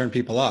can turn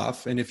people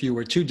off. And if you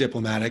were too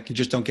diplomatic, you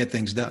just don't get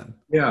things done.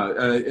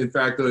 Yeah. In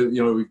fact,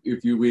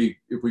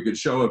 if we could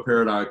show a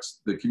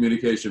paradox, the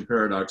communication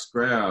paradox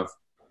graph,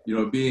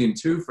 being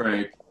too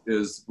frank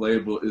is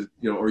labeled,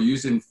 or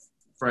using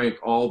frank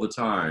all the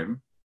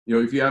time.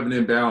 If you have an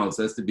imbalance,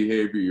 that's the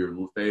behavior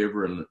you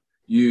favor and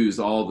use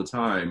all the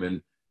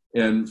time.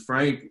 And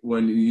frank,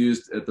 when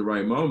used at the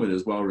right moment,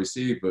 is well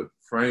received, but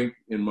frank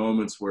in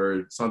moments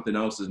where something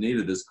else is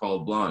needed is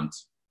called blunt.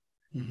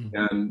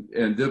 Mm-hmm.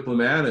 And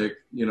diplomatic,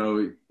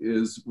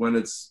 is when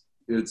it's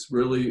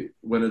really,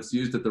 when it's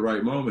used at the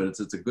right moment,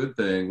 it's a good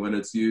thing. When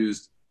it's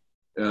used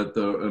at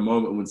a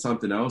moment when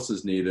something else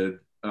is needed,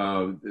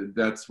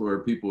 that's where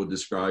people would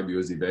describe you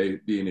as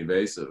being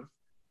evasive,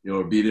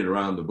 or beating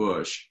around the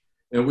bush.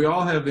 And we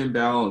all have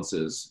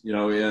imbalances,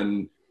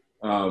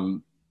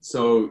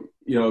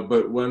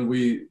 but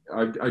when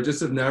I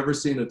just have never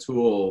seen a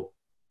tool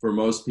for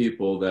most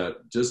people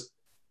that just,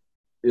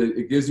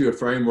 it gives you a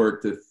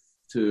framework it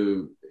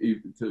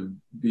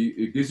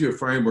gives you a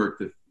framework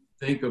to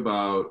think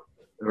about,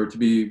 or to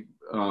be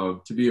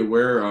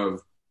aware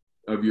of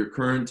your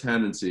current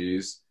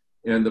tendencies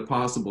and the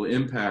possible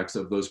impacts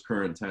of those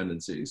current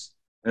tendencies.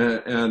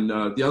 And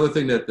the other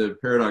thing that the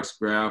paradox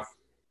graph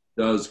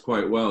does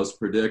quite well is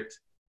predict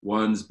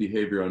one's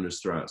behavior under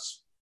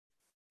stress.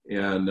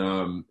 That's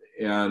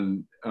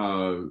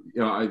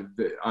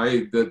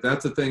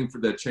a thing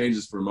that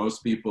changes for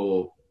most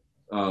people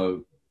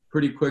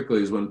pretty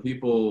quickly, is when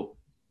people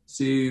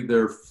see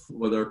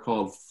what are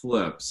called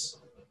flips.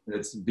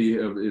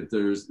 If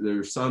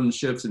there's some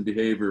shifts in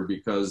behavior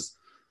because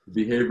the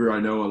behavior I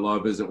know and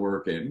love isn't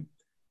working.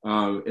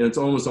 And it's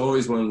almost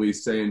always when we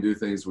say and do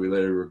things we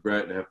later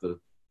regret and have to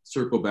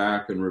circle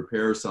back and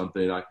repair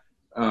something.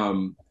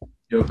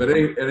 But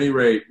at any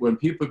rate, when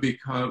people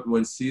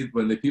people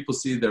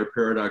see their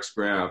paradox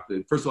graph,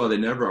 first of all, they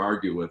never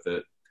argue with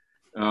it.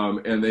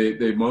 And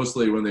they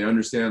mostly, when they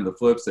understand the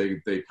flips, they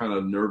kind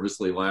of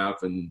nervously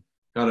laugh and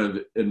kind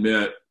of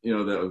admit,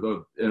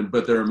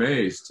 but they're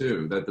amazed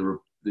too that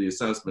the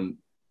assessment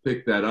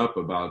picked that up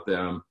about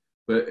them.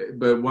 But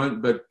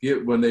when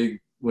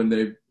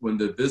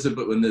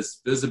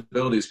this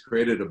visibility is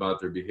created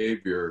about their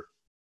behavior,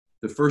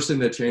 the first thing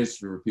that changes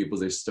for people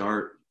is they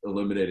start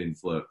eliminating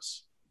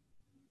flips.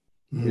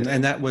 Yeah.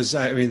 And that was,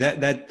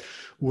 that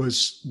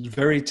was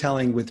very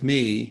telling with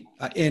me.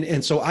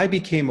 And so I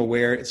became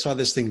aware, saw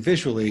this thing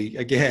visually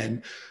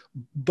again,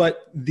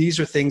 but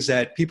these are things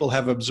that people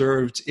have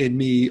observed in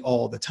me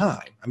all the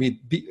time.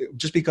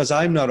 Just because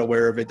I'm not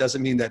aware of it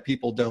doesn't mean that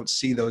people don't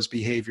see those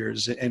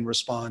behaviors and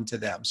respond to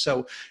them.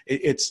 So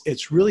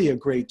it's really a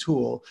great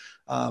tool.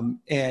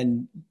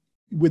 And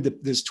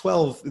with there's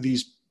 12 of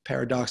these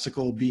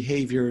paradoxical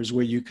behaviors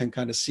where you can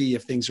kind of see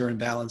if things are in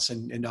balance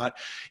and not.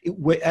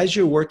 As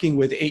you're working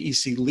with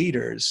AEC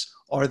leaders,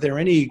 are there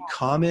any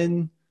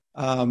common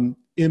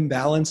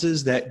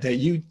imbalances that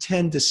you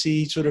tend to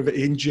see sort of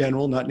in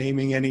general, not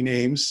naming any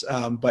names,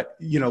 but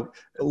a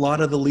lot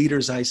of the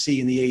leaders I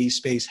see in the AE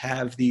space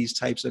have these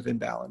types of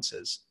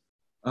imbalances?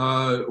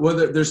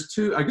 Well, there's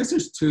two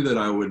that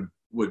I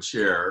would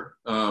share.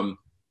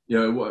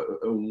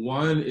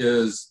 One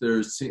is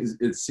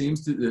it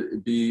seems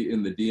to be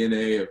in the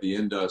DNA of the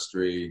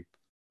industry,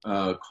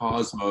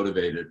 cause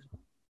motivated.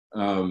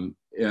 And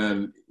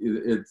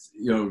it's,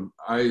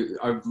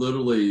 I've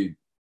literally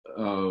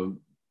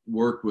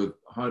worked with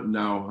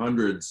now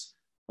hundreds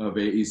of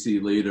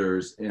AEC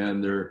leaders,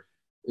 and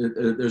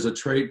there's a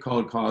trait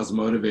called cause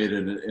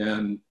motivated,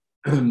 and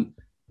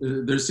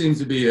there seems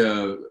to be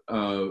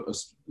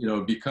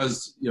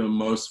because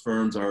most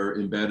firms are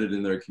embedded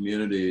in their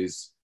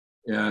communities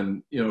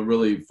and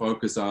really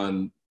focus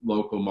on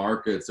local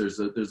markets. It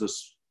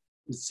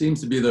seems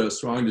to be the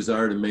strong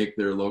desire to make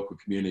their local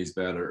communities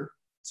better.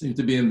 It seems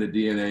to be in the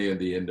DNA of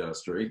the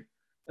industry.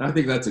 And I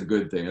think that's a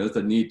good thing. That's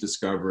a neat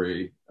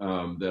discovery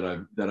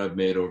that I've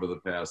made over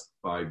the past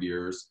 5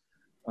 years.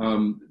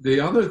 It's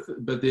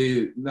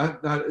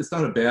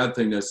not a bad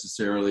thing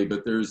necessarily,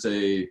 but there's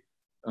the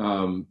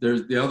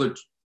other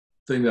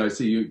thing that I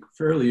see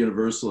fairly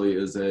universally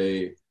is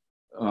a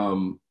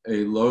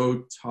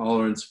low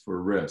tolerance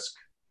for risk.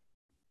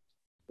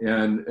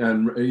 And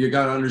you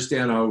got to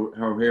understand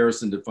how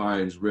Harrison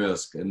defines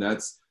risk, and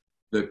that's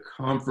the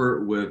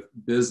comfort with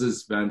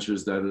business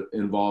ventures that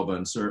involve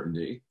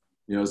uncertainty.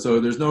 So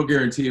there's no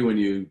guarantee when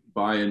you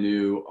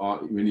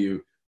when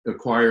you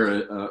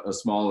acquire a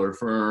smaller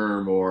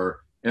firm or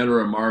enter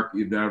a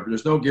market,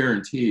 there's no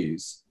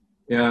guarantees.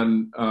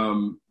 And,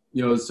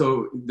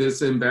 so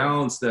this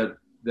imbalance that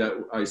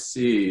I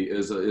see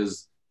is a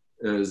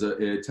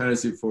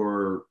tendency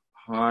for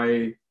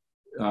high,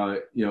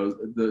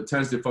 the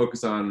tendency to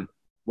focus on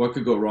what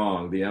could go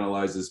wrong, the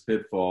analyzes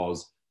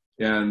pitfalls,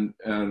 and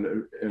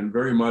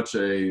very much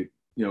a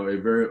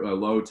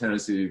low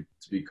tendency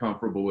to be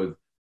comfortable with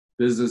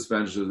business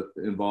ventures that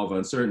involve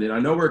uncertainty. And I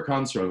know where it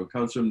comes from. It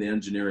comes from the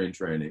engineering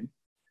training,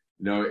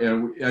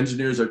 and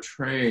engineers are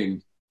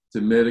trained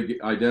to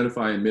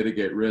identify and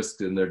mitigate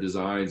risks in their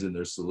designs and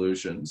their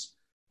solutions.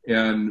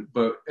 And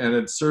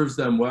it serves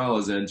them well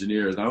as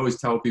engineers. And I always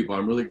tell people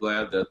I'm really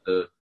glad that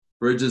the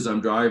bridges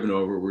I'm driving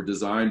over were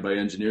designed by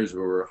engineers who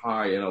were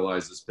high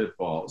analyzes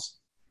pitfalls,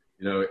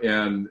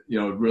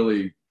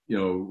 really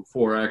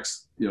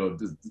 4x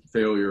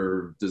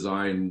failure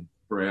design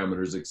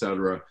parameters, et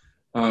cetera.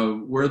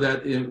 Where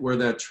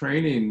that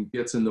training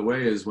gets in the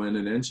way is when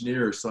an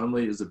engineer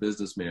suddenly is a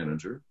business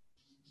manager,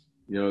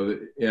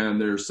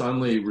 and they're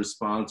suddenly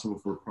responsible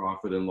for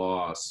profit and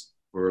loss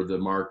for the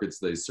markets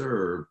they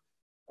serve.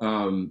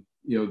 That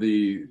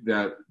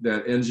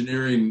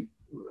engineering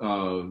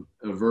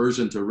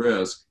aversion to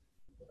risk,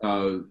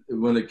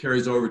 when it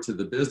carries over to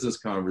the business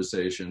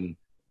conversation,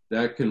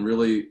 that can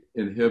really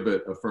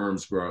inhibit a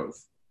firm's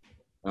growth.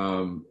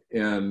 That's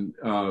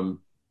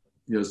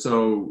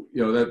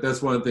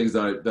one of the things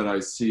that I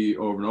see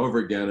over and over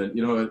again. And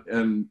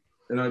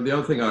the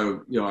other thing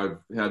I've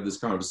had this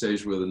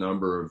conversation with a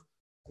number of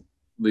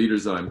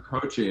leaders that I'm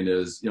coaching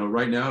is,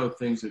 right now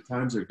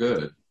times are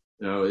good.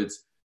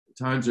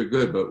 Times are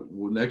good, but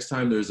next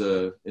time there's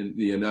the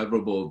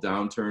inevitable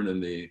downturn in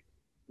the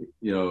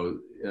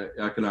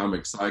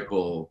economic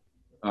cycle,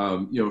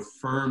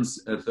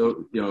 firms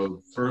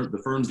the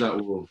firms that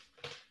will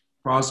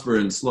prosper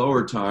in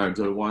slower times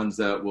are the ones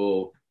that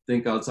will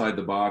think outside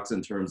the box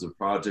in terms of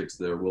projects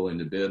they're willing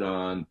to bid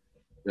on,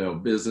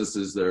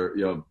 businesses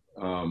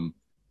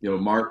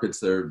markets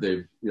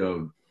that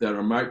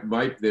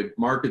the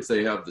markets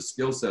they have the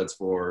skill sets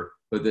for,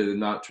 but they have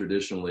not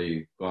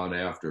traditionally gone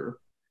after.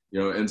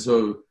 And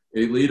so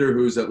a leader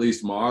who's at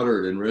least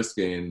moderate in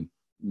risking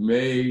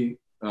may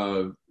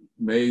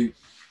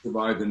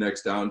survive the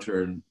next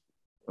downturn,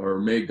 or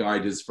may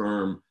guide his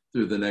firm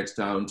through the next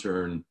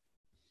downturn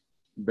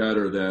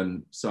better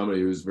than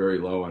somebody who's very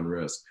low on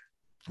risk.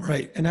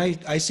 Right. And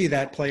I see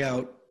that play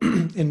out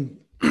in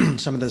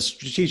some of the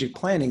strategic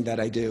planning that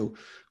I do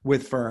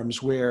with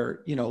firms,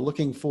 where,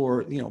 looking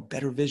for,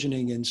 better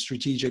visioning and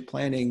strategic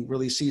planning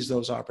really sees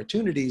those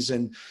opportunities,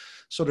 and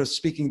sort of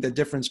speaking the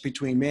difference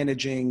between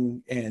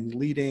managing and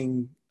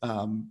leading,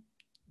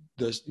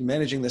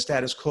 managing the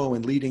status quo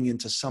and leading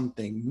into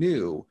something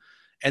new,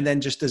 and then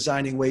just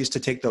designing ways to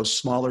take those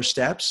smaller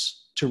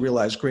steps to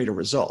realize greater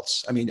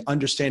results. I mean,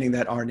 understanding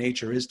that our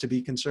nature is to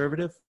be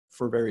conservative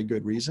for very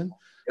good reason.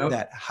 Yep.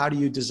 That how do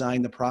you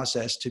design the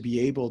process to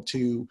be able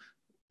to,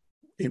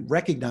 in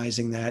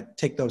recognizing that,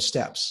 take those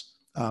steps,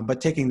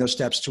 but taking those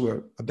steps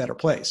to a better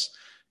place.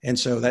 And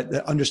so that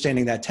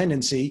understanding that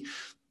tendency,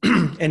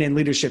 and in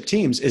leadership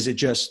teams, is it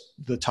just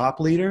the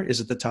top leader?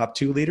 Is it the top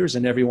two leaders,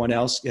 and everyone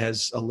else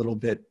has a little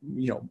bit,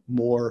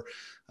 more,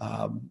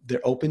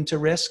 they're open to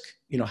risk?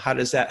 How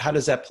does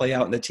that play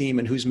out in the team,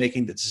 and who's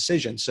making the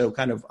decision? So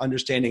kind of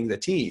understanding the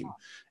team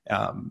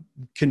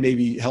can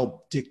maybe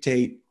help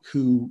dictate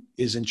who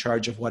is in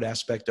charge of what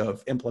aspect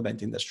of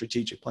implementing the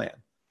strategic plan.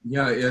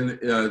 Yeah, and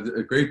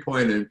a great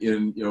point.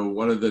 In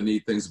one of the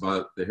neat things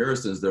about the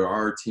Harrisons, there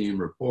are team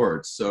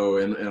reports. So,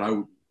 and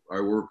I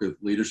work with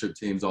leadership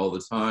teams all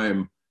the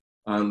time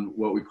on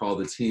what we call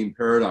the team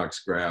paradox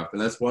graph,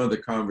 and that's one of the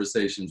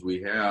conversations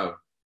we have.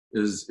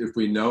 Is if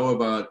we know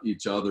about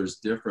each other's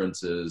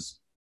differences,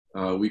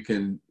 we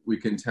can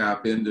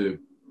tap into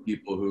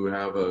people who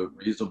have a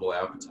reasonable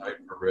appetite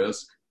for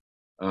risk,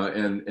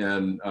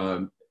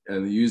 and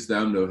use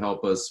them to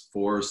help us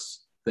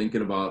force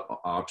thinking about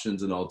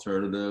options and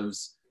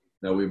alternatives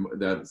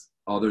that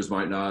others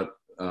might not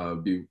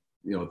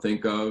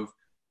think of.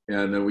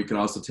 And then we can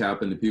also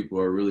tap into people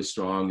who are really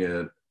strong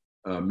at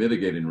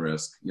mitigating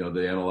risk.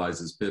 They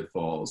analyze as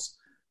pitfalls.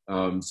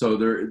 So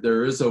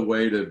there is a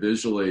way to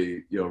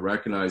visually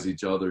recognize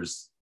each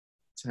other's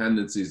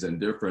tendencies and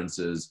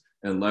differences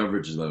and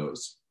leverage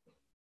those.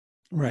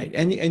 Right.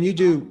 And you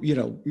do,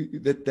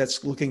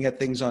 that's looking at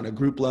things on a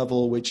group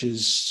level, which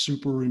is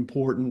super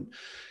important.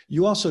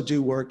 You also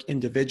do work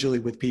individually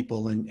with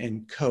people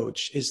and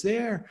coach. Is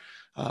there,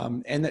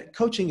 and that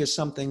coaching is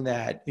something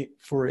that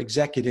for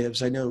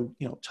executives, I know,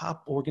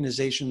 top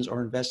organizations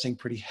are investing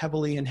pretty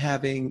heavily in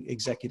having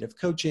executive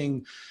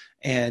coaching,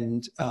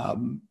 and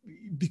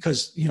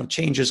because,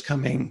 change is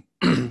coming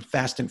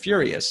fast and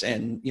furious,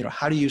 and,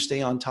 how do you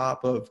stay on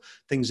top of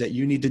things that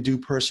you need to do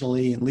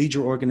personally and lead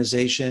your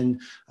organization,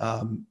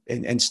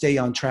 and stay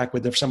on track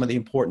with some of the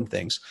important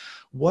things?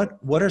 What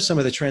are some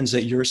of the trends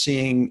that you're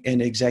seeing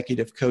in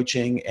executive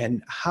coaching,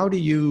 and how do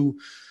you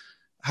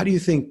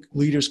think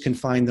leaders can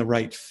find the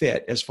right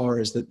fit as far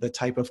as the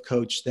type of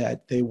coach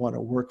that they want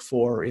to work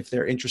for, if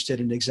they're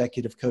interested in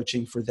executive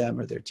coaching for them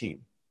or their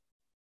team?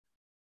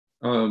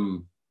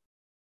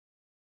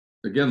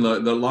 Again,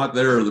 the lot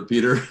there,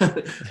 Peter.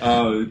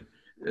 I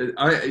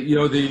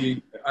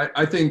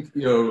think,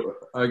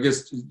 I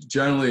guess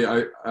generally,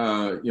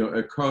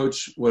 a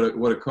coach,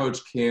 what a coach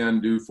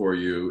can do for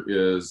you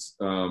is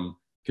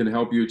can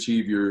help you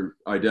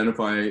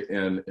identify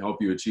and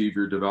help you achieve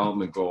your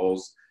development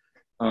goals.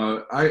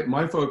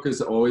 My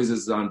focus always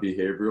is on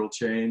behavioral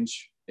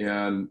change,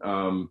 and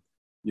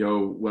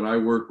when I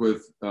work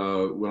with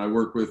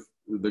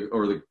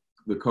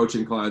the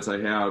coaching clients I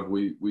have,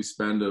 we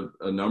spend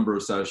a number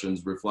of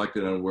sessions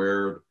reflecting on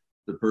where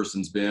the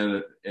person's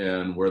been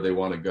and where they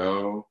want to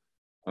go.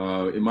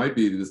 It might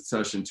be the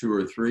session 2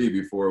 or 3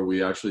 before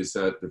we actually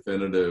set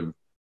definitive,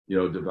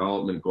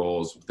 development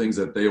goals, things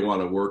that they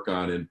want to work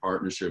on in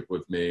partnership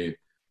with me.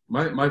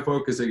 My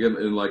focus, again,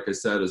 and like I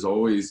said, is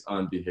always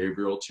on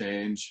behavioral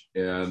change.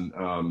 And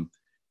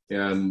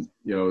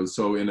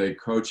so in a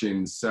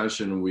coaching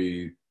session,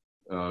 we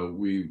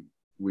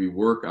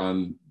work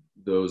on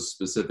those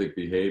specific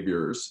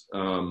behaviors.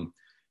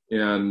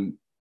 And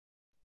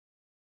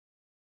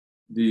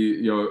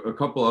a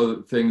couple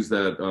other things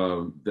that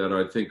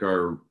I think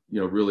are,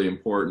 really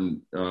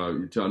important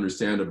to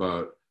understand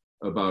about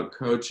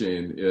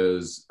coaching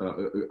is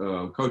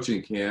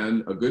coaching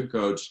a good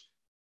coach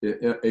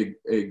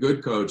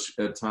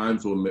at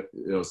times will,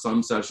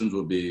 some sessions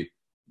will be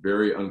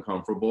very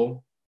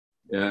uncomfortable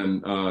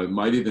and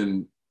might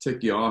even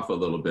tick you off a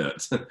little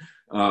bit. So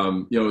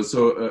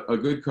a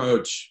good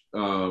coach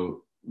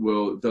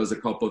does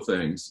a couple of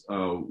things.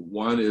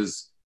 One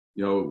is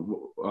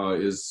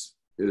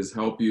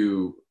help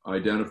you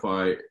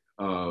identify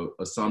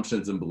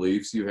assumptions and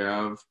beliefs you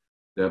have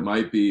that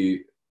might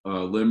be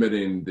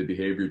limiting the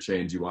behavior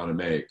change you want to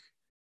make.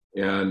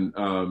 And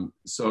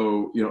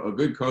so a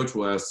good coach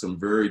will ask some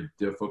very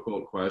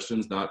difficult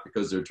questions, not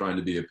because they're trying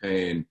to be a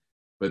pain,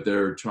 but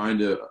they're trying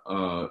to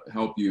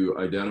help you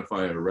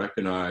identify or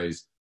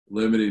recognize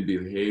limiting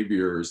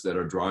behaviors that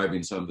are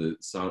driving some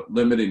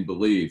limiting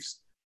beliefs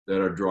that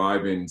are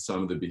driving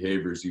some of the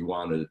behaviors you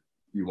want to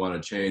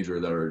change or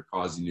that are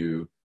causing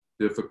you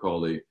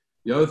difficulty.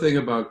 The other thing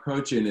about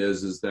coaching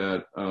is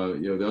that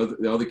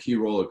the other key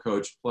role a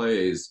coach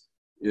plays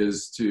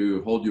is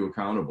to hold you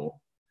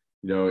accountable.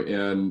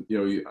 And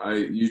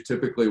you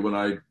typically, when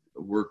I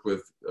work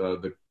with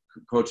the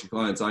coaching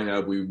clients I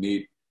have, we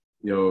meet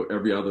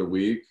every other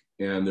week,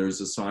 and there's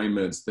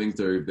assignments, things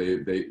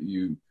that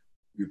you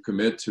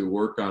commit to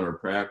work on or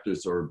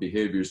practice or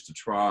behaviors to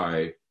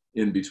try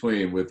in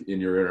between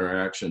in your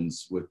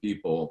interactions with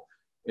people.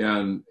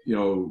 And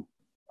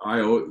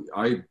I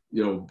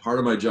part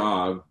of my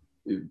job,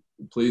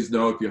 please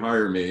know if you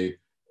hire me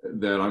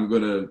that I'm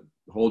going to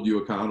hold you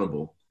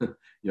accountable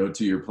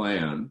to your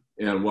plan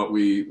and what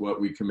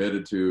we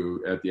committed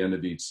to at the end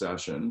of each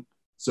session.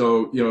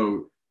 So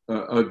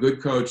a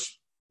good coach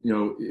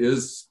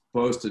is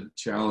supposed to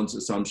challenge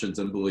assumptions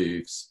and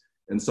beliefs,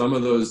 and some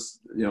of those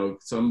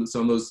some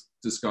of those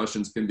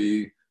discussions can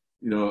be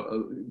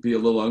be a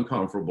little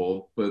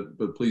uncomfortable,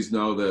 but please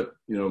know that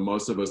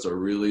most of us are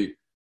really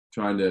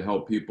trying to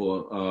help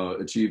people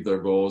achieve their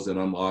goals and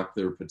unlock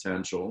their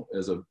potential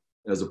as a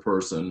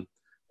person,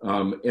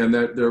 and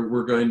that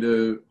we're going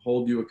to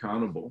hold you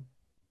accountable.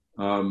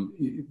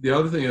 The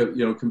other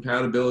thing,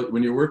 compatibility.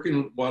 When you're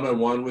working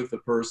one-on-one with a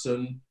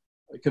person,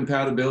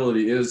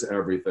 compatibility is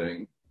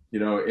everything.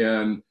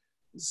 And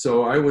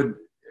so I would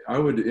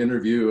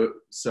interview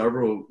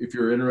several. If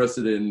you're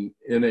interested in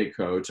a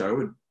coach, I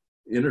would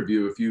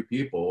interview a few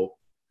people,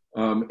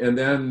 and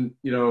then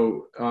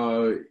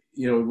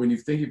when you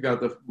think you've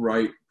got the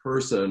right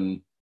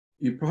person,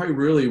 you probably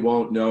really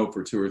won't know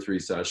for 2 or 3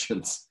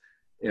 sessions.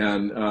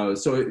 And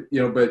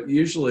but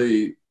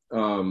usually,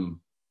 and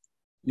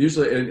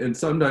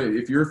sometimes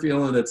if you're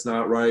feeling it's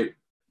not right,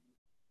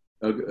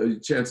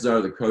 chances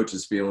are the coach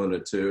is feeling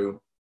it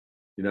too.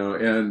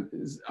 And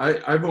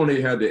I've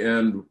only had to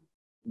end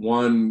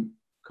one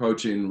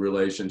coaching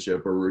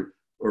relationship or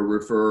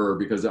refer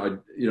because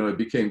it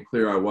became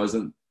clear I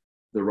wasn't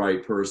the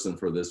right person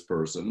for this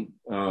person.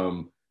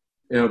 But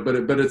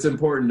it's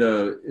important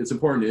to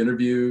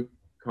interview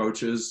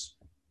coaches,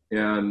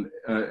 and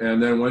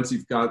then once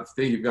you've got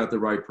the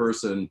right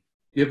person,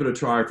 give it a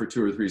try for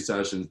 2 or 3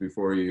 sessions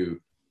before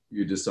you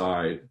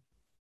decide.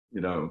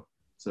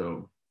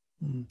 So.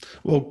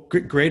 Well,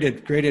 great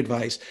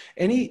advice.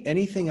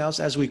 Anything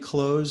else as we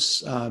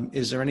close?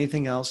 Is there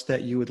anything else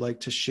that you would like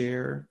to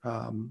share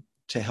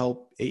to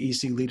help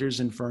AEC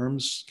leaders and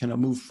firms kind of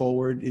move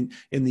forward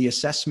in the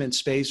assessment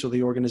space or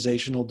the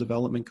organizational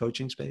development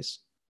coaching space?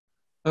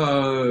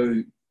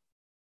 Well,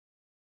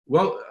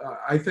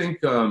 I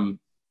think you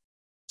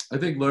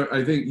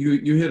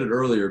hit it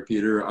earlier,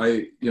 Peter.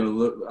 I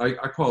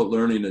call it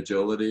learning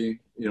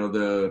agility.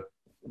 The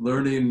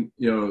learning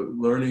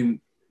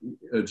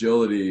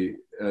agility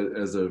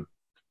as a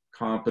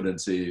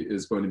competency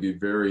is going to be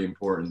very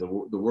important.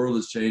 The world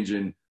is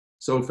changing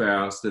so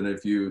fast, and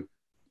if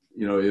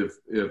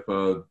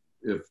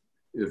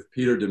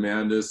Peter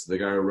Diamandis, the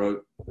guy who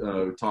wrote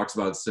talks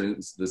about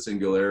the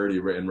singularity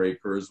and Ray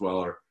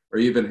Kurzweil are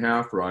even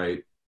half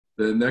right,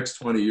 the next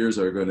 20 years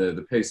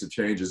the pace of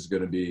change is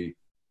going to be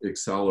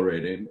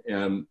accelerating,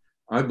 and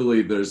I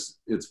believe it's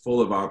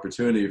full of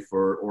opportunity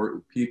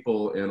for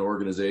people and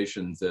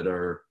organizations that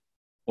are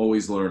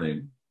always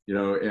learning.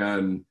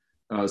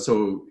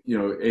 So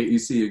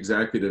AEC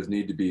executives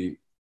need to be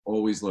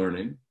always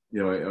learning,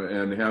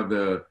 and have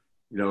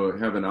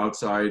an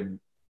outside,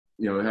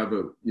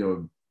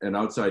 an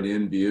outside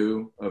in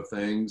view of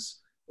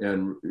things,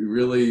 and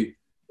you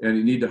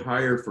need to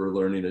hire for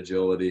learning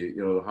agility,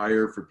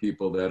 hire for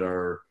people that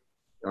are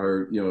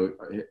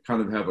kind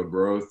of have a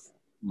growth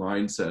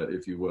mindset,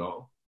 if you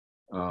will.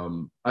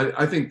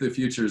 I think the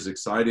future is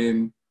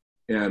exciting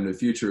and the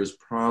future is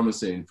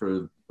promising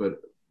but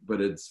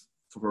it's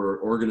for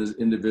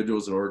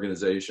individuals and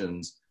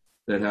organizations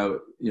that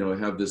have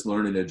this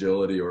learning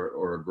agility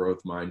or a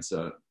growth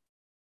mindset.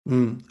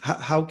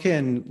 How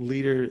can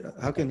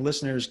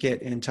listeners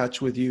get in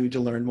touch with you to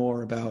learn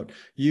more about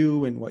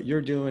you and what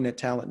you're doing at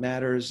Talent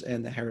Matters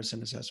and the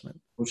Harrison Assessment?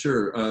 Well,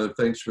 sure.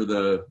 Thanks for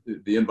the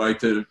invite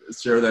to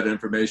share that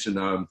information.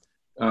 I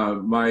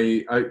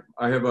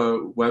have a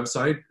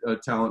website,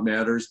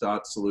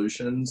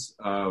 talentmatters.solutions.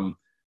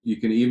 You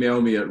can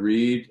email me at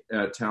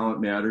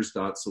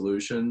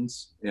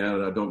reed@talentmatters.solutions,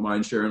 and I don't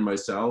mind sharing my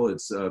cell.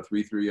 It's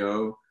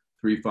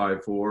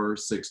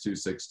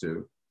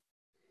 330-354-6262.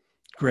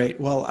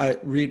 Great. Well,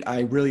 Reed,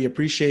 I really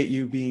appreciate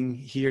you being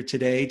here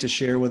today to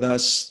share with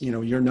us,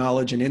 your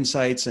knowledge and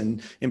insights,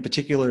 and in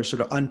particular,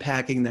 sort of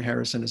unpacking the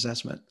Harrison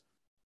Assessment.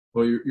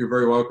 Well, you're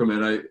very welcome.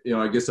 And I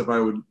guess if I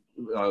would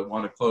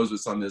want to close with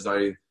something is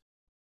I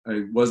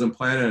wasn't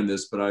planning on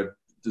this, but I've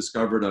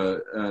discovered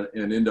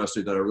an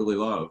industry that I really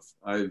love.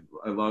 I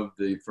love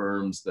the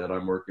firms that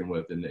I'm working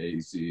with in the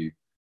AEC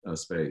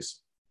space.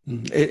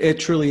 It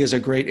truly is a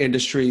great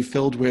industry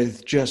filled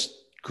with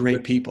just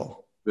great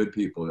people. Good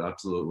people,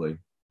 absolutely.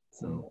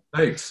 So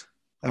thanks.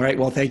 All right.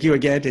 Well, thank you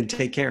again and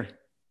take care.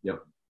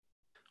 Yep.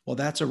 Well,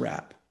 that's a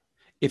wrap.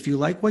 If you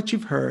like what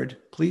you've heard,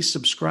 please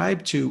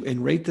subscribe to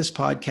and rate this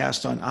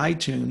podcast on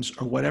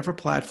iTunes or whatever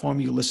platform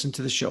you listen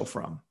to the show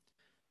from.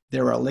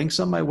 There are links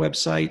on my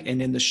website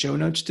and in the show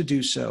notes to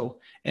do so,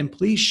 and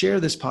please share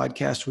this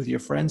podcast with your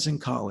friends and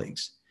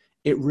colleagues.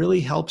 It really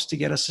helps to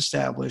get us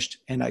established,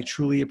 and I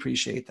truly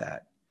appreciate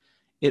that.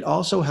 It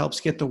also helps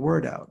get the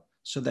word out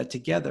so that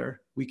together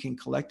we can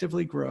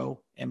collectively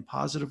grow and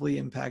positively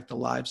impact the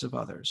lives of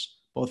others,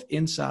 both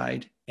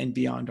inside and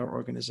beyond our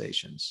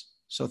organizations.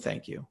 So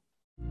thank you.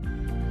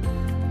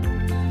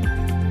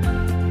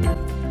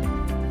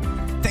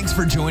 Thanks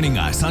for joining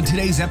us on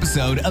today's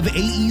episode of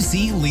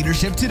AEC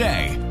Leadership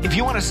Today. If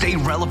you want to stay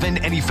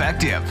relevant and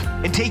effective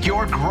and take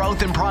your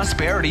growth and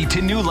prosperity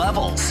to new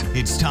levels,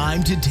 it's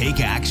time to take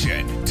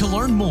action. To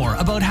learn more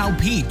about how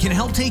Pete can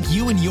help take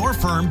you and your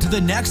firm to the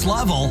next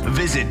level,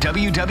 visit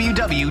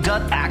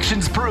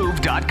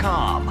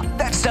www.actionsprove.com.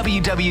 That's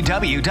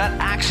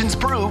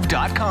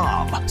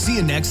www.actionsprove.com. See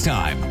you next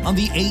time on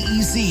the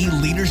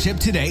AEC Leadership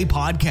Today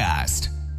podcast.